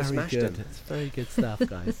 He would have smashed good. them. It's very good stuff,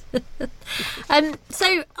 guys.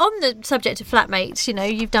 So, on the subject of flatmates,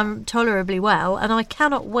 you've done tolerably well, and I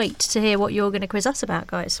cannot wait to hear what you're going to quiz us about,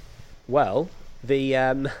 guys. Well,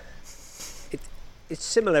 it's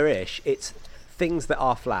similar-ish. It's things that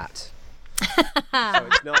are flat. So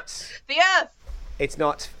it's not the Earth. It's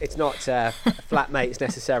not flatmates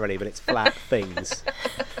necessarily, but it's flat things.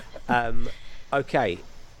 Okay,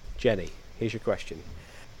 Jenny, here's your question.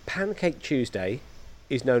 Pancake Tuesday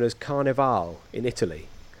is known as Carnival in Italy,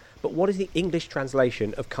 but what is the English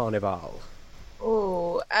translation of Carnival?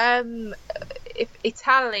 Oh,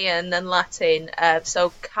 Italian and Latin.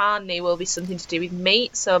 So carne will be something to do with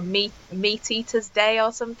meat. So meat eaters' day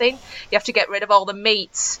or something. You have to get rid of all the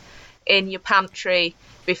meat in your pantry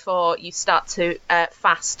before you start to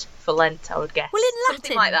fast for Lent, I would guess. Well, in Latin,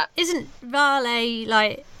 something like that. Isn't Vale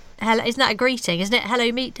like hello? Isn't that a greeting? Isn't it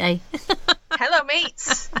Hello Meat Day? Hello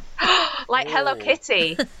meats. Like Hello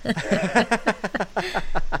Kitty.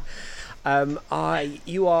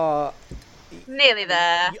 You are nearly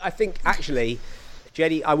there. I think actually,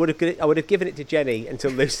 Jenny, I would have given it to Jenny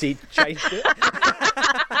until Lucy changed it.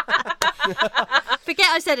 Forget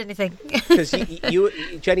I said anything. Because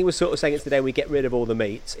Jenny was sort of saying it's the day we get rid of all the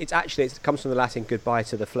meats. It comes from the Latin goodbye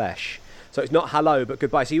to the flesh. So it's not hello, but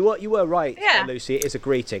goodbye. So you were right, Lucy. It is a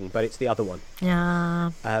greeting, but it's the other one.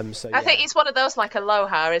 Yeah. I think it's one of those like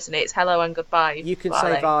aloha, isn't it? It's hello and goodbye. You can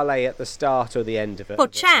say vale at the start or the end of it. Well,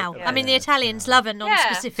 ciao. I mean, the Italians love a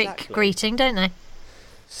non-specific greeting, don't they?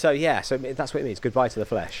 So so that's what it means. Goodbye to the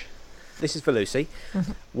flesh. This is for Lucy.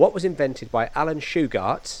 What was invented by Alan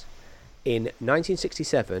Shugart in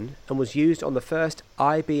 1967 and was used on the first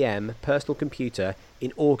IBM personal computer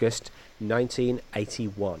in August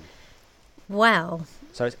 1981? Well,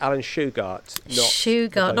 so it's Alan Shugart,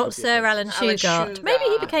 not Sir Alan Shugart. Maybe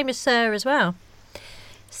he became a Sir as well.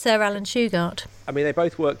 Sir Alan Shugart. I mean, they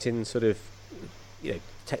both worked in sort of,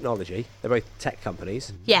 technology. They're both tech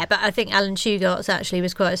companies. Yeah, but I think Alan Shugart's actually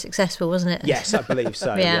was quite successful, wasn't it? Yes, I believe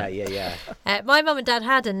so. Yeah. My mum and dad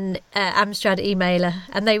had an Amstrad emailer,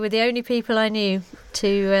 and they were the only people I knew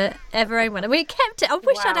to ever own one. And we kept it. I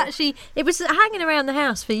wish I'd actually... It was hanging around the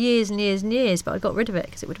house for years and years and years, but I got rid of it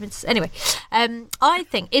because it would have been... Anyway, I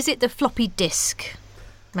think... Is it the floppy disk?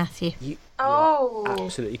 Matthew. You are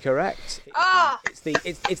absolutely correct.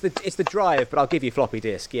 It's the drive, but I'll give you floppy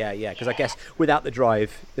disk. Yeah, because I guess without the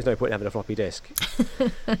drive, there's no point in having a floppy disk.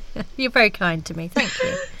 You're very kind to me. Thank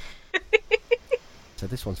you. So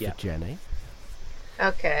this one's for Jenny.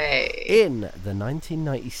 Okay. In the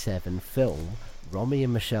 1997 film Romy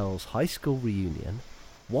and Michelle's High School Reunion,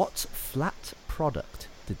 what flat product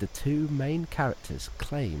did the two main characters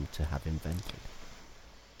claim to have invented?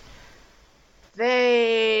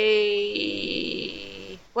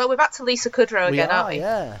 Well, we're back to Lisa Kudrow again, aren't we?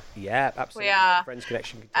 Yeah, absolutely. We are. Friends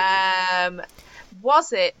connection continues.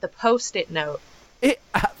 Was it the Post-it note? It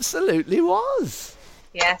absolutely was.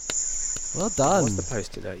 Yes. Well done. What's the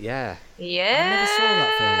Post-it note? Yeah. I never saw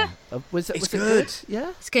that film. Was it good?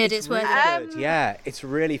 Yeah. It's good. It's worth it. Good. Yeah, it's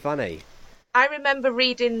really funny. I remember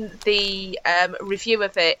reading the review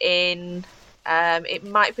of it in, it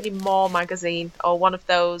might have been in More magazine or one of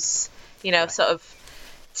those, sort of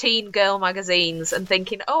teen girl magazines, and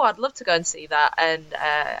thinking, oh, I'd love to go and see that, and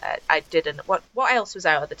I didn't. What else was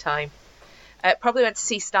out at the time? Probably went to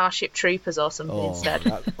see Starship Troopers or something instead.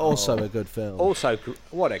 Also a good film. Also,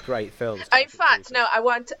 what a great film. In fact, no, I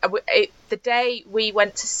went the day we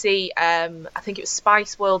went to see. I think it was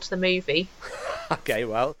Spice World the movie. Okay,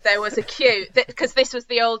 well, there was a queue because this was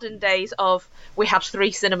the olden days of we had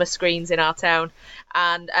 3 cinema screens in our town,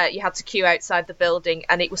 and you had to queue outside the building,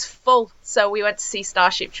 and it was full. So we went to see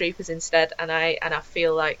Starship Troopers instead, and I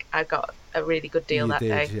feel like I got a really good deal that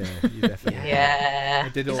day. Yeah, you definitely. Yeah.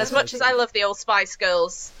 As much as I love the old Spice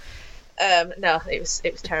Girls, no, it was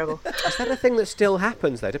terrible. Is that a thing that still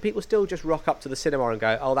happens though? Do people still just rock up to the cinema and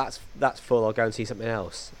go, "Oh, that's full. I'll go and see something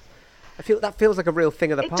else"? I feel that feels like a real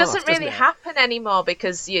thing of the past. It doesn't really happen anymore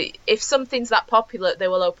because if something's that popular, they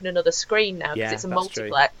will open another screen now because it's a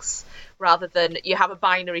multiplex rather than you have a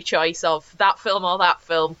binary choice of that film or that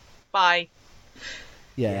film. Bye.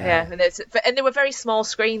 Yeah, and they were very small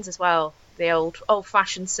screens as well. The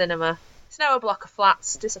old-fashioned cinema. It's now a block of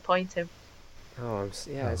flats. Disappointing.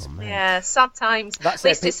 Yeah, sad times. That's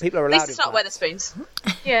at it. People are allowed. At least it's not Wetherspoons.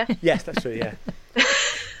 Yeah. Yes, that's true. Yeah.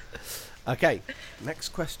 Okay, next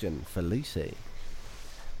question for Lucy.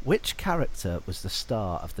 Which character was the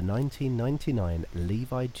star of the 1999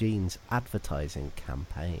 Levi Jeans advertising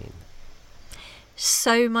campaign?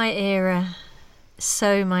 So my era.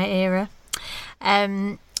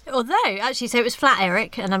 Although, actually, so it was Flat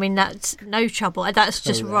Eric, and I mean, that's no trouble. That's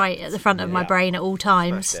just right at the front of my brain at all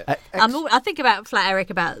times. I think about Flat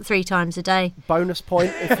Eric about 3 times a day. Bonus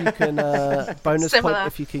point if you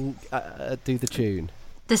can. Do the tune.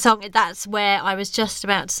 The song. That's where I was just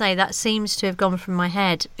about to say that seems to have gone from my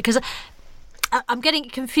head because I'm getting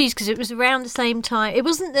confused because it was around the same time. It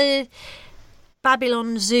wasn't the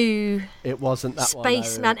Babylon Zoo. It wasn't that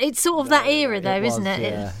Spaceman. It's sort of that era, though, isn't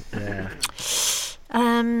it? Yeah.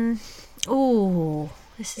 It's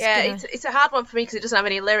a hard one for me because it doesn't have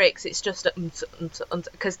any lyrics. It's just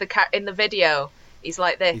because in the video he's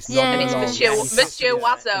like this, and it's Monsieur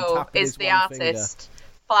Oiseau is the artist.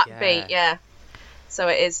 Flat beat, So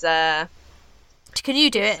it is. Can you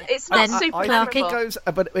do it? It's not super I think it goes,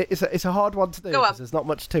 but it's a hard one to do because there's not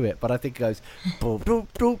much to it. But I think it goes. Boop, boop,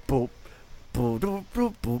 boop, boop, boop, boop,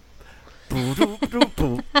 boop, boop.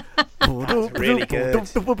 That's really good.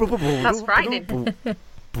 That's frightening.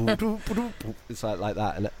 It's like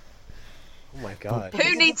that, and oh my god!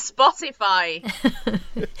 Who needs Spotify?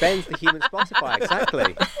 Ben's the human Spotify,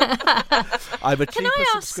 exactly. I have a cheaper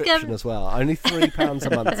subscription as well. Only £3 a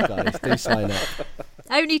month, guys. Do sign up.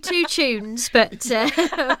 Only 2 tunes, but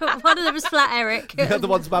one of them was Flat Eric. The other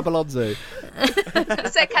one's Babylon Zoo.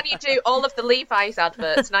 So can you do all of the Levi's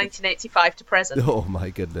adverts, 1985 to present? Oh my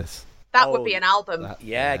goodness. That would be an album.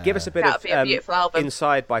 Give us a bit of be a beautiful album.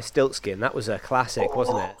 Inside by Stiltskin. That was a classic,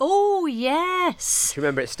 wasn't it? Oh, yes. Do you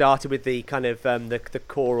remember it started with the kind of the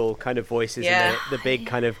choral kind of voices and the big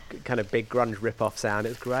kind of big grunge rip-off sound? It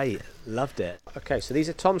was great. Loved it. Okay, so these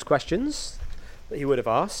are Tom's questions that he would have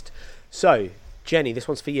asked. So, Jenny, this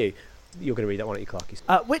one's for you. You're going to read that one at you, Clarky.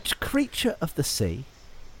 Which creature of the sea,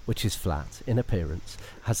 which is flat in appearance,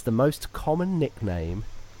 has the most common nickname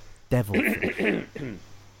Devilfish?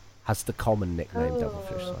 Has the common nickname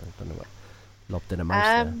Devilfish. Sorry, I don't know what. Lobbed in a mouse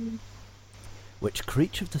there. Which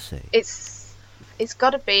creature of the sea? It's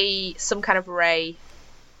got to be some kind of ray.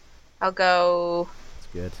 I'll go. It's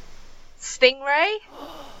good. Stingray?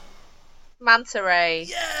 Manta ray.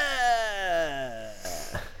 Yeah!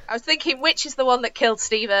 I was thinking, which is the one that killed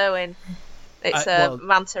Steve Irwin? It's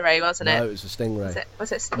manta ray, wasn't it? No, it was a stingray.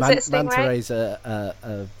 Was it a stingray? Manta rays are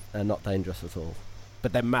not dangerous at all,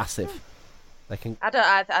 but they're massive. They can.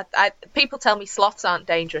 People tell me sloths aren't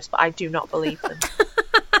dangerous, but I do not believe them.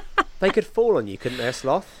 They could fall on you, couldn't they, a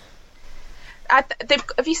sloth?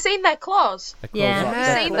 Have you seen their claws? Yeah. Have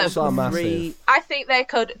you seen them? Are massive. I think they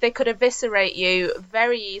could eviscerate you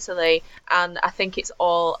very easily, and I think it's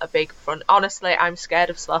all a big front. Honestly, I'm scared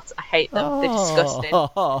of sloths. I hate them. They're disgusting.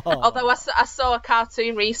 Although I saw a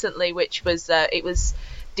cartoon recently which was it was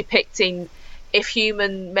depicting if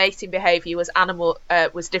human mating behaviour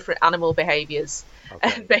was different animal behaviours. Okay.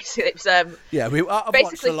 And basically, it was I've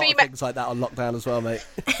watched a lot of things like that on lockdown as well, mate.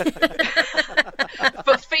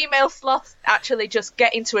 But female sloths actually just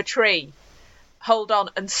get into a tree, hold on,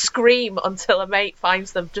 and scream until a mate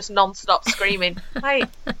finds them, just non-stop screaming. Hey,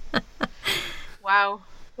 wow,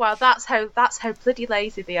 that's how bloody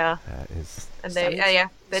lazy they are. That is, and they're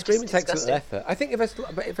screaming just takes a disgusting. little effort. I think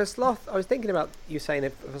if a sloth, I was thinking about you saying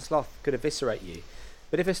if a sloth could eviscerate you,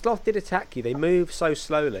 but if a sloth did attack you, they move so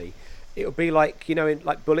slowly. It would be like, in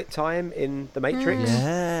like bullet time in The Matrix.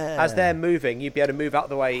 Yeah. As they're moving, you'd be able to move out of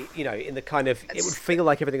the way, in the kind of... It would feel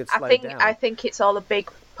like everything would slow down. I think it's all a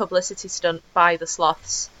big publicity stunt by the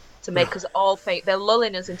sloths to make us all think they're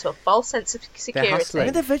lulling us into a false sense of security,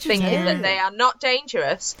 thinking that they are not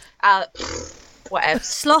dangerous. Whatever.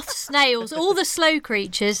 Sloths, snails, all the slow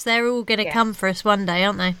creatures, they're all going to come for us one day,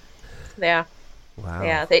 aren't they? They are. Wow.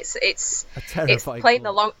 Yeah, it's playing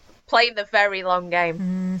the very long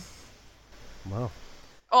game. Wow.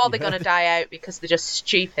 Or they're going to die out because they're just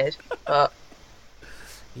stupid. But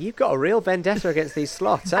you've got a real vendetta against these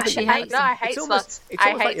sloths, haven't you? I hate sloths. It's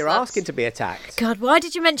almost like you're asking to be attacked. God, why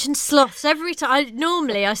did you mention sloths every time?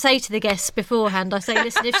 Normally, I say to the guests beforehand, I say,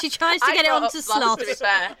 listen, if she tries to get it onto sloths...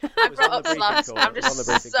 I brought up sloths. I'm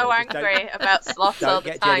just so angry about sloths all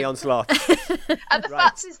the time. Don't get Jenny on sloths. And the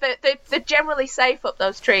fact is that they're generally safe up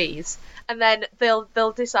those trees, and then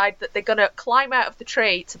they'll decide that they're going to climb out of the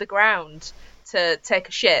tree to the ground to take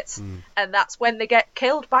a shit, and that's when they get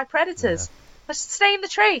killed by predators. Just stay in the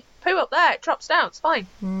tree, poo up there, it drops down, it's fine.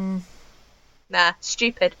 Nah,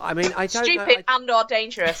 stupid. I mean, I don't stupid and/or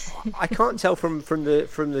dangerous. I can't tell from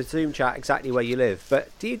the Zoom chat exactly where you live,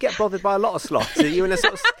 but do you get bothered by a lot of sloths? Are you in a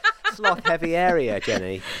sort of sloth-heavy area,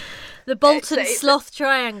 Jenny? The Bolton Sloth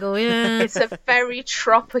Triangle, yeah. It's a very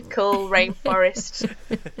tropical rainforest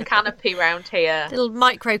canopy round here. Little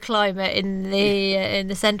microclimate in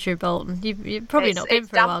the centre of Bolton. You've probably not been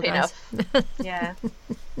for a while, guys. Yeah.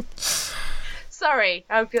 Sorry,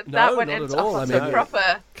 that went into a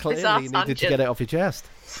proper clearly you needed to get it off your chest.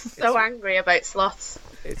 So angry about sloths.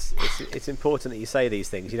 It's important that you say these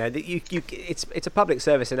things. That it's a public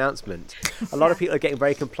service announcement. A lot of people are getting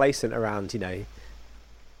very complacent around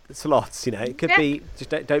sloths. It could be just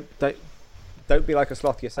don't be like a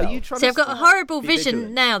sloth yourself. Are you trying See, I've got a horrible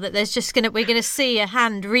vision now that there's just we're gonna see a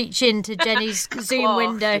hand reach into Jenny's Zoom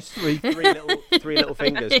window. Just three little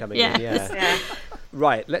fingers coming in. Yeah.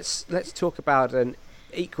 Right. Let's talk about an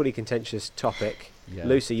equally contentious topic. Yeah.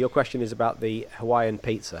 Lucy, your question is about the Hawaiian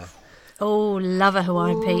pizza. Oh, love a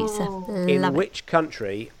Hawaiian pizza. In which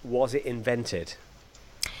country was it invented?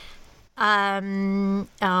 All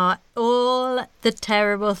the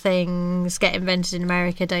terrible things get invented in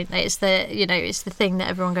America, don't they? It's the thing that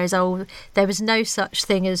everyone goes, oh, there was no such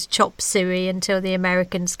thing as chop suey until the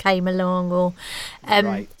Americans came along, or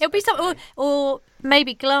it'll be something, or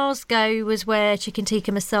maybe Glasgow was where chicken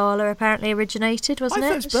tikka masala apparently originated, wasn't it? I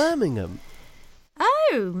thought it was Birmingham.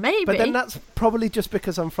 Oh, maybe. But then that's probably just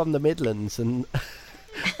because I'm from the Midlands and.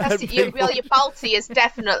 Your Balti is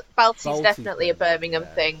definitely a Birmingham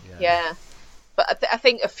thing. Yeah. But I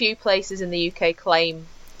think a few places in the UK claim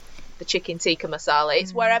the chicken tikka masala.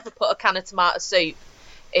 It's wherever put a can of tomato soup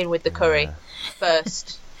in with the curry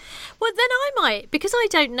first. Well, then I might, because I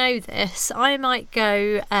don't know this, I might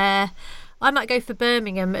go for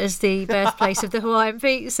Birmingham as the birthplace of the Hawaiian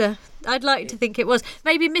pizza. I'd like to think it was.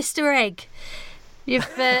 Maybe Mr. Egg. If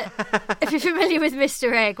you're familiar with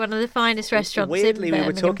Mr. Egg, one of the finest restaurants Weirdly, in Birmingham.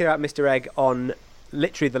 we were talking about Mr. Egg on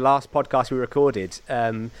literally the last podcast we recorded.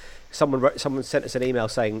 Someone sent us an email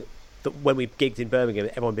saying that when we gigged in Birmingham,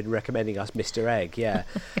 everyone had been recommending us Mr. Egg,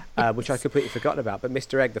 which I completely forgotten about. But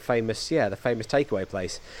Mr. Egg, the famous takeaway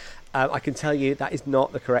place. I can tell you that is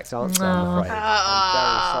not the correct answer, I'm afraid. I'm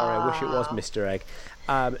very sorry. I wish it was Mr. Egg.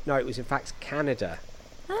 No, it was in fact Canada.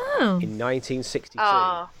 Oh. In 1962.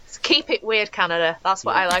 Oh. Keep it weird, Canada. That's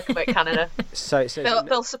what I like about Canada. So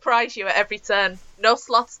they'll surprise you at every turn. No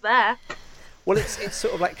sloths there. Well, it's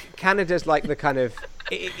sort of like Canada's like the kind of...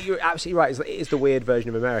 you're absolutely right. It is the weird version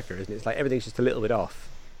of America, isn't it? It's like everything's just a little bit off.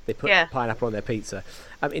 They put pineapple on their pizza.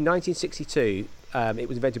 In 1962, it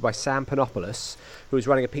was invented by Sam Panopoulos, who was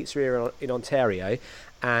running a pizzeria in Ontario,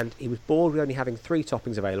 and he was bored with only having 3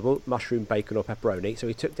 toppings available, mushroom, bacon or pepperoni, so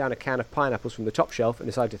he took down a can of pineapples from the top shelf and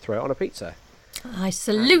decided to throw it on a pizza. I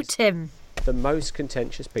salute him. The most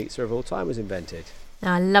contentious pizza of all time was invented.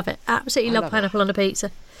 I love it. Absolutely love pineapple on a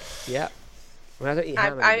pizza. Yeah. I mean, I don't eat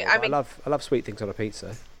ham anymore, but I love sweet things on a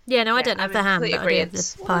pizza. Yeah, no, I don't have the ham, but I do have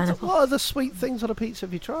the pineapple. What are the sweet things on a pizza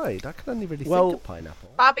have you tried? I can only really think of pineapple.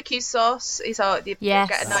 Barbecue sauce is you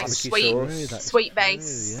get a nice sweet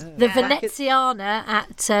base. The Veneziana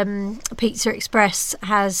at Pizza Express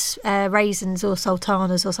has raisins or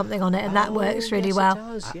sultanas or something on it, and that works really well. It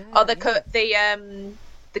does, yeah, Oh,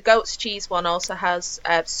 the goat's cheese one also has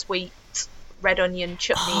sweet red onion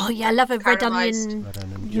chutney. Oh yeah, I love a red onion.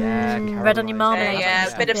 Red onion marmalade. Yeah,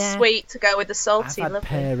 a bit of sweet to go with the salty. I've had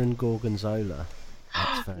pear and gorgonzola.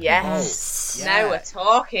 Yes. Now we're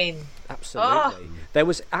talking. Absolutely. Oh. There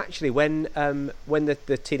was actually when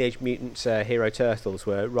the Teenage Mutant Hero Turtles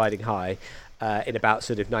were riding high in about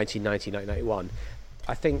sort of 1990, 1991,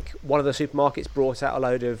 I think one of the supermarkets brought out a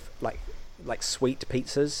load of like sweet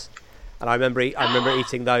pizzas. And I remember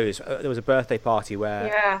eating those. There was a birthday party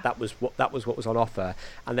where that was what was on offer,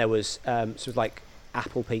 and there was sort of like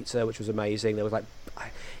apple pizza, which was amazing. There was like,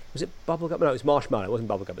 was it bubblegum? No, it was marshmallow. It wasn't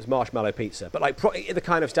bubblegum. It was marshmallow pizza, but like the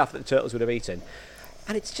kind of stuff that the turtles would have eaten.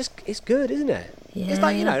 And it's good, isn't it? Yeah. It's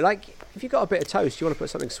like, like if you've got a bit of toast, you want to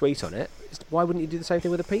put something sweet on it. Why wouldn't you do the same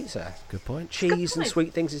thing with a pizza? Good point. Cheese and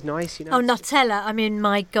sweet things is nice, Oh, Nutella! I mean,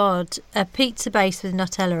 my God, a pizza base with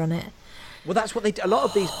Nutella on it. Well, that's what they do. A lot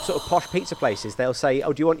of these sort of posh pizza places, they'll say,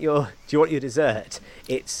 "Oh, do you want your dessert?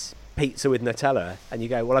 It's pizza with Nutella." And you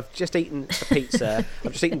go, "Well, I've just eaten a pizza.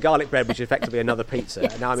 I've just eaten garlic bread, which is effectively another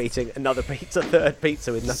pizza, and now I'm eating another pizza, third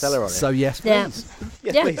pizza with Nutella on it." So yes, please.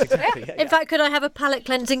 Yes, please. Exactly. In fact, could I have a palate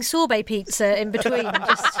cleansing sorbet pizza in between?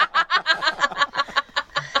 Just...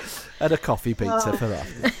 And a coffee pizza for that.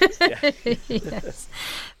 Yes.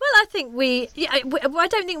 Well, I think I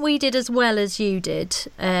don't think we did as well as you did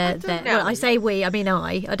there. Well, I say we, I mean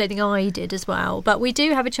I don't think I did as well. But we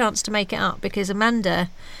do have a chance to make it up because Amanda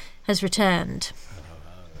has returned.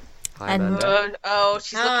 Hi, Amanda. Oh,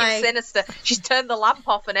 she's looking sinister. She's turned the lamp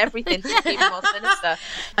off and everything to keep more sinister.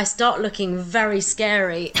 I start looking very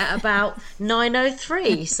scary at about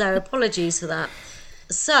 9:03, so apologies for that.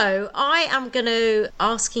 So I am going to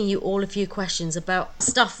asking you all a few questions about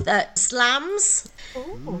stuff that slams.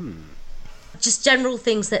 Ooh. Just general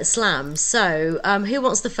things that slam. So who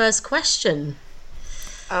wants the first question?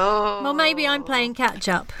 Oh. Well, maybe I'm playing catch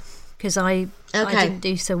up because I didn't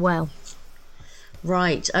do so well.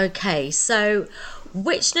 Right, okay. So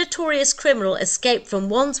which notorious criminal escaped from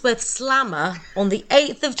Wandsworth Slammer on the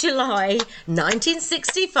 8th of July,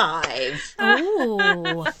 1965?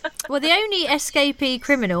 Oh. Well, the only escapee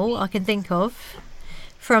criminal I can think of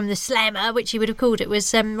from the Slammer, which he would have called it,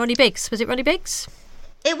 was Ronnie Biggs. Was it Ronnie Biggs?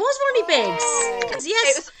 It was Ronnie Biggs.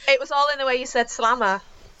 Yes. It was all in the way you said Slammer.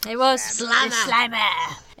 It was Slammer.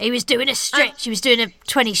 Slammer. He was doing a stretch. He was doing a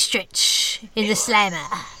 20 stretch in the Slammer.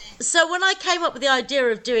 So when I came up with the idea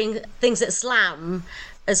of doing things that slam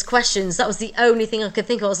as questions, that was the only thing I could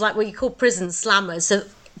think of. I was like, well, you call prison slammers. So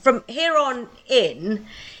from here on in,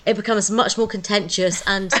 it becomes much more contentious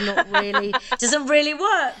and doesn't really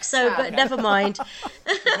work. So, but never mind.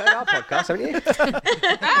 You've heard our podcast, haven't you? Yes.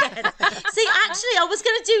 See, actually, I was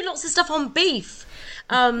going to do lots of stuff on beef.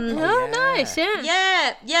 Nice,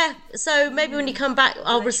 yeah. So maybe when you come back,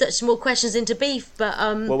 I'll research some more questions into beef. But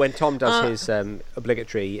well, when Tom does his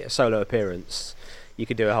obligatory solo appearance, you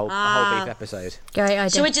could do a whole beef episode. Great idea.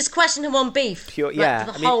 Should we just question him on beef? Pure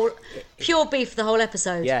beef the whole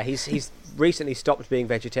episode. Yeah, he's recently stopped being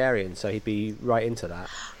vegetarian, so he'd be right into that.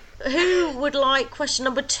 Who would like question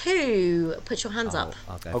number 2? Put your hands up.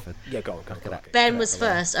 I'll go for. Yeah, go on. Ben was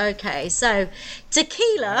first. Okay, so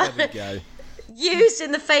tequila. There we go. Used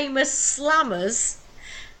in the famous slammers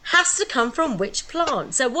has to come from which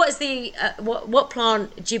plant? So what is the what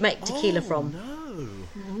plant do you make tequila from?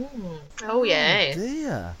 No. Oh yeah.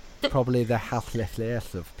 Dear. Probably the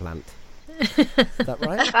Halfleflersov plant. Is that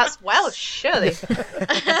right? That's Welsh, surely.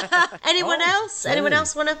 Anyone else? Anyone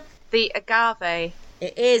else want to? The agave.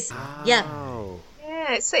 It is. Yeah.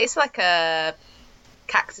 Yeah, it's like a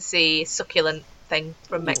cactusy succulent thing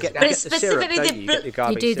from Mexico. But it's specifically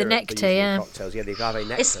you do the nectar, yeah. Cocktails. Yeah, the agave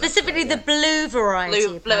nectar. It's specifically the blue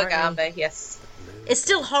variety. Blue agave, yes. It's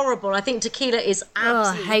still horrible. I think tequila is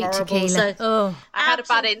absolutely I hate horrible. tequila. So I had a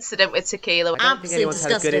bad incident with tequila. I don't think anyone's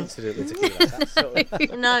had a good incident with tequila. That's sort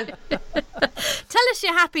of... No. Tell us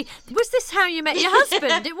you're happy. Was this how you met your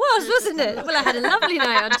husband? It was, wasn't it? Well, I had a lovely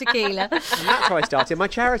night on tequila. And that's how I started my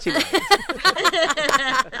charity.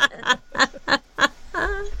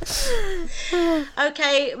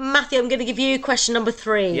 Okay, Matthew, I'm going to give you question number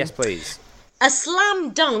 3. Yes, please. A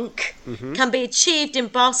slam dunk can be achieved in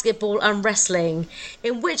basketball and wrestling.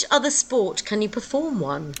 In which other sport can you perform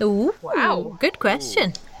one? Ooh, Wow. good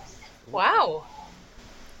question. Wow.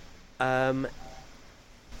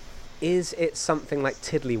 Is it something like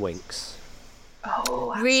tiddlywinks?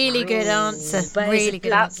 Oh, that's Really good answer. But it's Really a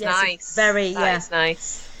good That's answer. Yes, nice. very, That yeah. is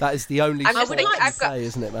nice. That is the only I'm sport just thinking, you can I've got- say,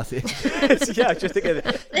 isn't it, Matthew? Yeah, I was just thinking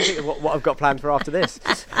of what I've got planned for after this.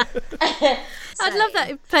 I'd love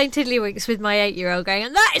that playing Tiddlywinks with my 8-year-old going,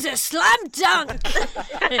 and that is a slam dunk!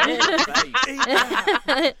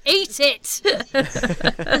 Eat it!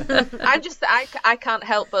 I can't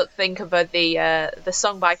help but think of the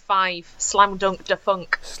song by Five, Slam Dunk Da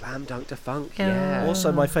Funk. Slam Dunk Da Funk, yeah.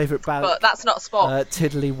 Also, my favourite band, But that's not a sport.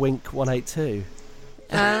 Tiddlywink 182.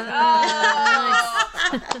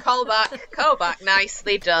 Callback.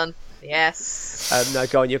 Nicely done. Yes. No,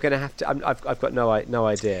 go on. You're going to have to. I've got no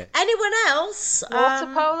idea. Anyone else? Water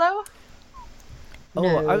polo? Oh,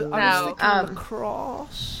 No. I was No. thinking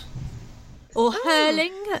lacrosse. Or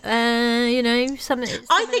hurling, something.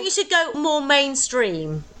 I think you should go more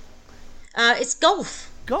mainstream. It's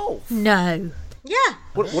golf. Golf? No. Yeah.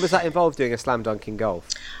 What does that involve, doing a slam dunk in golf?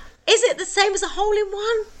 Is it the same as a hole in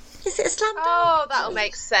one? Is it a slam dunk? Oh, that'll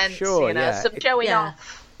make sense. Sure, yeah. Some showing Yeah.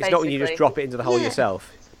 off. It's not when you just basically. drop it into the hole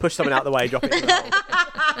yourself. Push someone out the way, drop it into the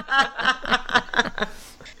hole.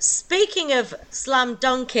 Speaking of slam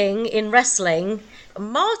dunking in wrestling,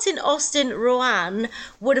 Martin Austin Rowan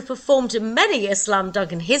would have performed many a slam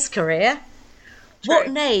dunk in his career. True. What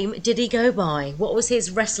name did he go by? What was his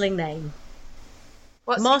wrestling name?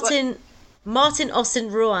 Martin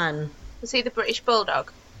Austin Rowan. Was he the British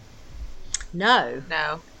Bulldog? No.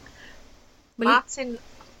 No. Martin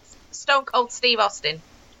Stone Cold Steve Austin.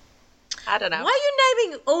 I don't know. Why are you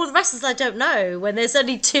naming all the wrestlers I don't know when there's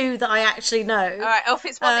only two that I actually know? All right, if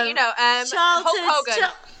it's one that you know, Hulk Hogan.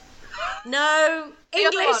 No, The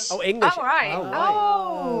other English. Oh, English. Oh, right. Oh, right.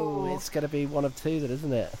 Oh, it's going to be one of two, then,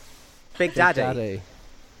 isn't it? Big Daddy.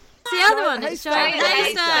 It's the other one. It's Giant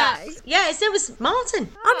Haystack. Yeah, his name was Martin.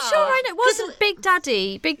 I'm sure I know. It wasn't Big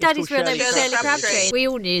Daddy. Big Daddy's real name was Shirley Shirley Crabtree. Crabtree. We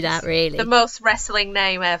all knew that, really. The most wrestling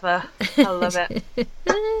name ever. I love it.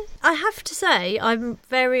 I have to say, I'm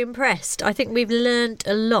very impressed. I think we've learned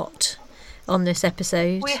a lot on this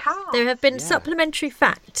episode. We have. There have been supplementary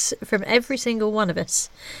facts from every single one of us.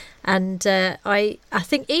 And I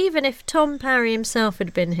think even if Tom Parry himself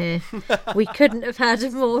had been here, we couldn't have had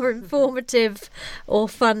a more informative or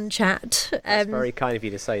fun chat. That's very kind of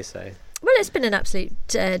you to say so. Well, it's been an absolute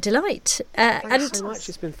delight. Thanks so much.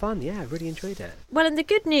 It's been fun. Yeah, I really enjoyed it. Well, and the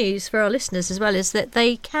good news for our listeners as well is that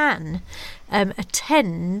they can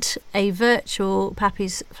attend a virtual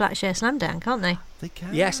Pappy's Flatshare Slam Down, can't they? They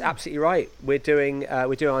can. Yes, absolutely right. We're doing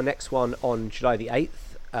our next one on July the 8th.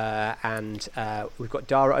 And we've got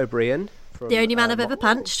Dara O'Brien. From, The only man I've ever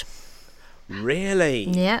punched. Really?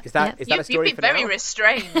 Yeah. Is that a story You've for been very now?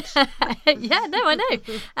 restrained. Yeah, no, I know.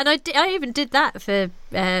 And I even did that for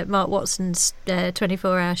Mark Watson's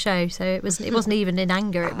 24-hour show. So it wasn't even in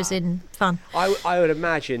anger. It was in fun. I would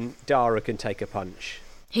imagine Dara can take a punch.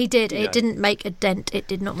 He did. You It know. didn't make a dent. It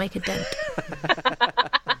did not make a dent.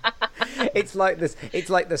 It's like this. It's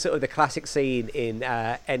like the sort of the classic scene in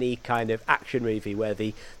any kind of action movie where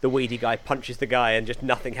the weedy guy punches the guy and just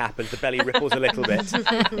nothing happens. The belly ripples a little bit,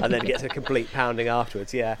 and then gets a complete pounding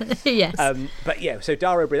afterwards. Yeah. Yes. But yeah, so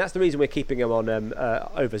Dara O'Brien. That's the reason we're keeping him on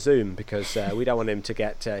over Zoom, because we don't want him to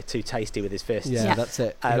get too tasty with his fists. Yeah, that's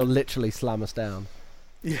it. He'll literally slam us down.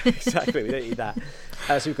 Yeah, exactly. We don't need that.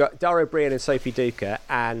 So we've got Dara O'Brien and Sophie Duker,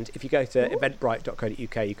 and if you go to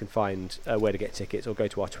eventbrite.co.uk, you can find where to get tickets, or go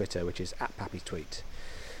to our Twitter, which is @PappyTweet.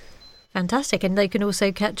 Fantastic. And they can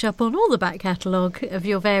also catch up on all the back catalogue of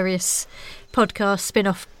your various podcasts,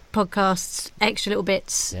 spin-off podcasts, extra little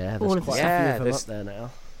bits, Yeah, all there's of quite that. a few of them there's- up there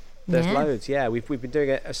now. There's Yeah. loads. Yeah, we've been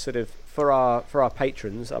doing a sort of for our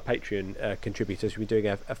patrons, our Patreon contributors. We've been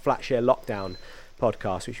doing a Flatshare Lockdown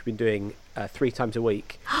podcast, which we've been doing 3 times a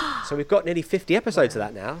week. So we've got nearly 50 episodes of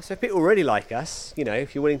that now. So if people really like us,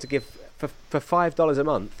 if you're willing to give for $5 a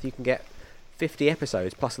month, you can get 50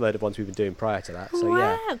 episodes plus a load of ones we've been doing prior to that. So Wow.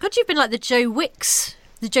 yeah, God, you've been like the Joe Wickses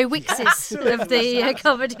of the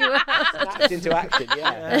comedy world. snapped into action.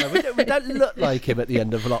 Yeah. We don't look like him at the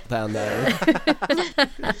end of lockdown, though.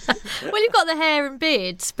 Well, you've got the hair and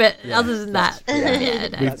beards, but other than that, yeah,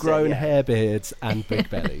 no. We've grown hair beards and big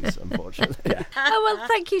bellies, unfortunately. Oh, well,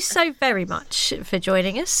 thank you so very much for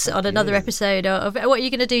joining us on another episode of... What are you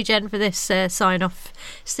going to do, Jen, for this sign-off?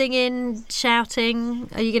 Singing, shouting?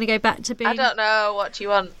 Are you going to go back to being... I don't know. What do you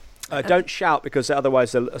want? Don't shout, because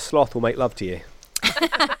otherwise a sloth will make love to you.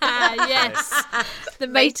 Yes, the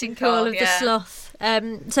mating call of the yeah. sloth.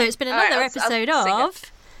 So it's been another episode of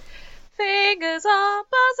Fingers on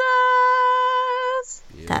Buzzers.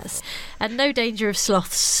 And no danger of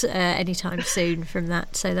sloths anytime soon from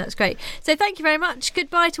that, so that's great. So thank you very much.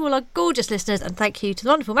 Goodbye to all our gorgeous listeners, and thank you to the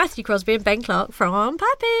wonderful Matthew Crosby and Ben Clark from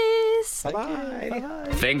Pappies. Bye.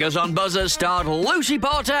 Fingers on Buzzers starred Lucy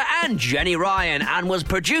Porter and Jenny Ryan and was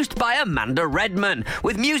produced by Amanda Redman,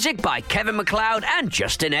 with music by Kevin MacLeod and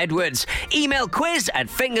Justin Edwards. Email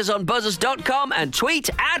quiz@fingersonbuzzers.com and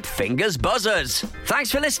tweet @fingersbuzzers.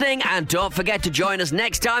 Thanks for listening, and don't forget to join us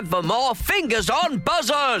next time for more Fingers on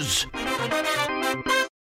Buzzers.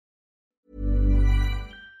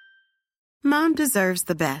 Mom deserves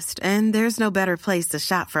the best, and there's no better place to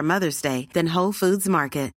shop for Mother's Day than Whole Foods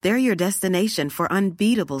Market. They're your destination for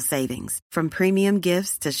unbeatable savings, from premium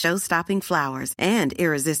gifts to show-stopping flowers and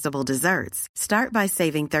irresistible desserts. Start by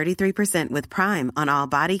saving 33% with Prime on all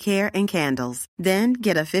body care and candles. Then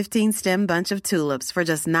get a 15-stem bunch of tulips for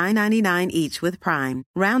just $9.99 each with Prime.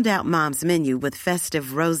 Round out Mom's menu with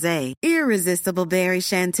festive rosé, irresistible berry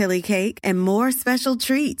chantilly cake, and more special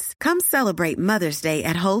treats. Come celebrate Mother's Day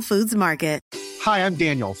at Whole Foods Market. Hi, I'm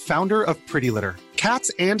Daniel, founder of Pretty Litter. Cats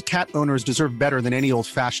and cat owners deserve better than any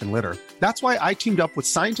old-fashioned litter. That's why I teamed up with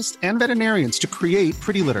scientists and veterinarians to create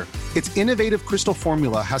Pretty Litter. Its innovative crystal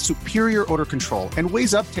formula has superior odor control and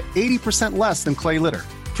weighs up to 80% less than clay litter.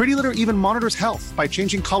 Pretty Litter even monitors health by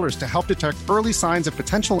changing colors to help detect early signs of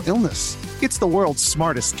potential illness. It's the world's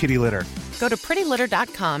smartest kitty litter. Go to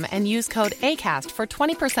prettylitter.com and use code ACAST for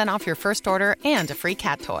 20% off your first order and a free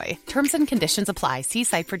cat toy. Terms and conditions apply. See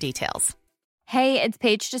site for details. Hey, it's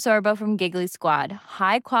Paige DeSorbo from Giggly Squad.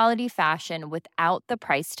 High quality fashion without the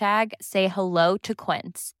price tag. Say hello to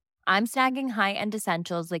Quince. I'm snagging high-end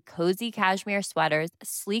essentials like cozy cashmere sweaters,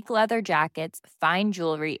 sleek leather jackets, fine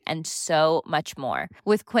jewelry, and so much more.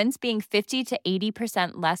 With Quince being 50 to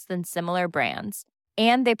 80% less than similar brands.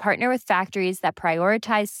 And they partner with factories that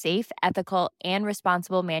prioritize safe, ethical, and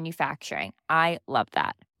responsible manufacturing. I love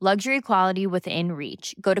that. Luxury quality within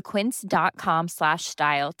reach. Go to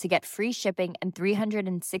quince.com/style to get free shipping and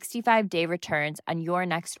 365-day returns on your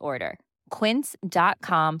next order.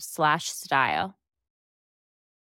 Quince.com/style.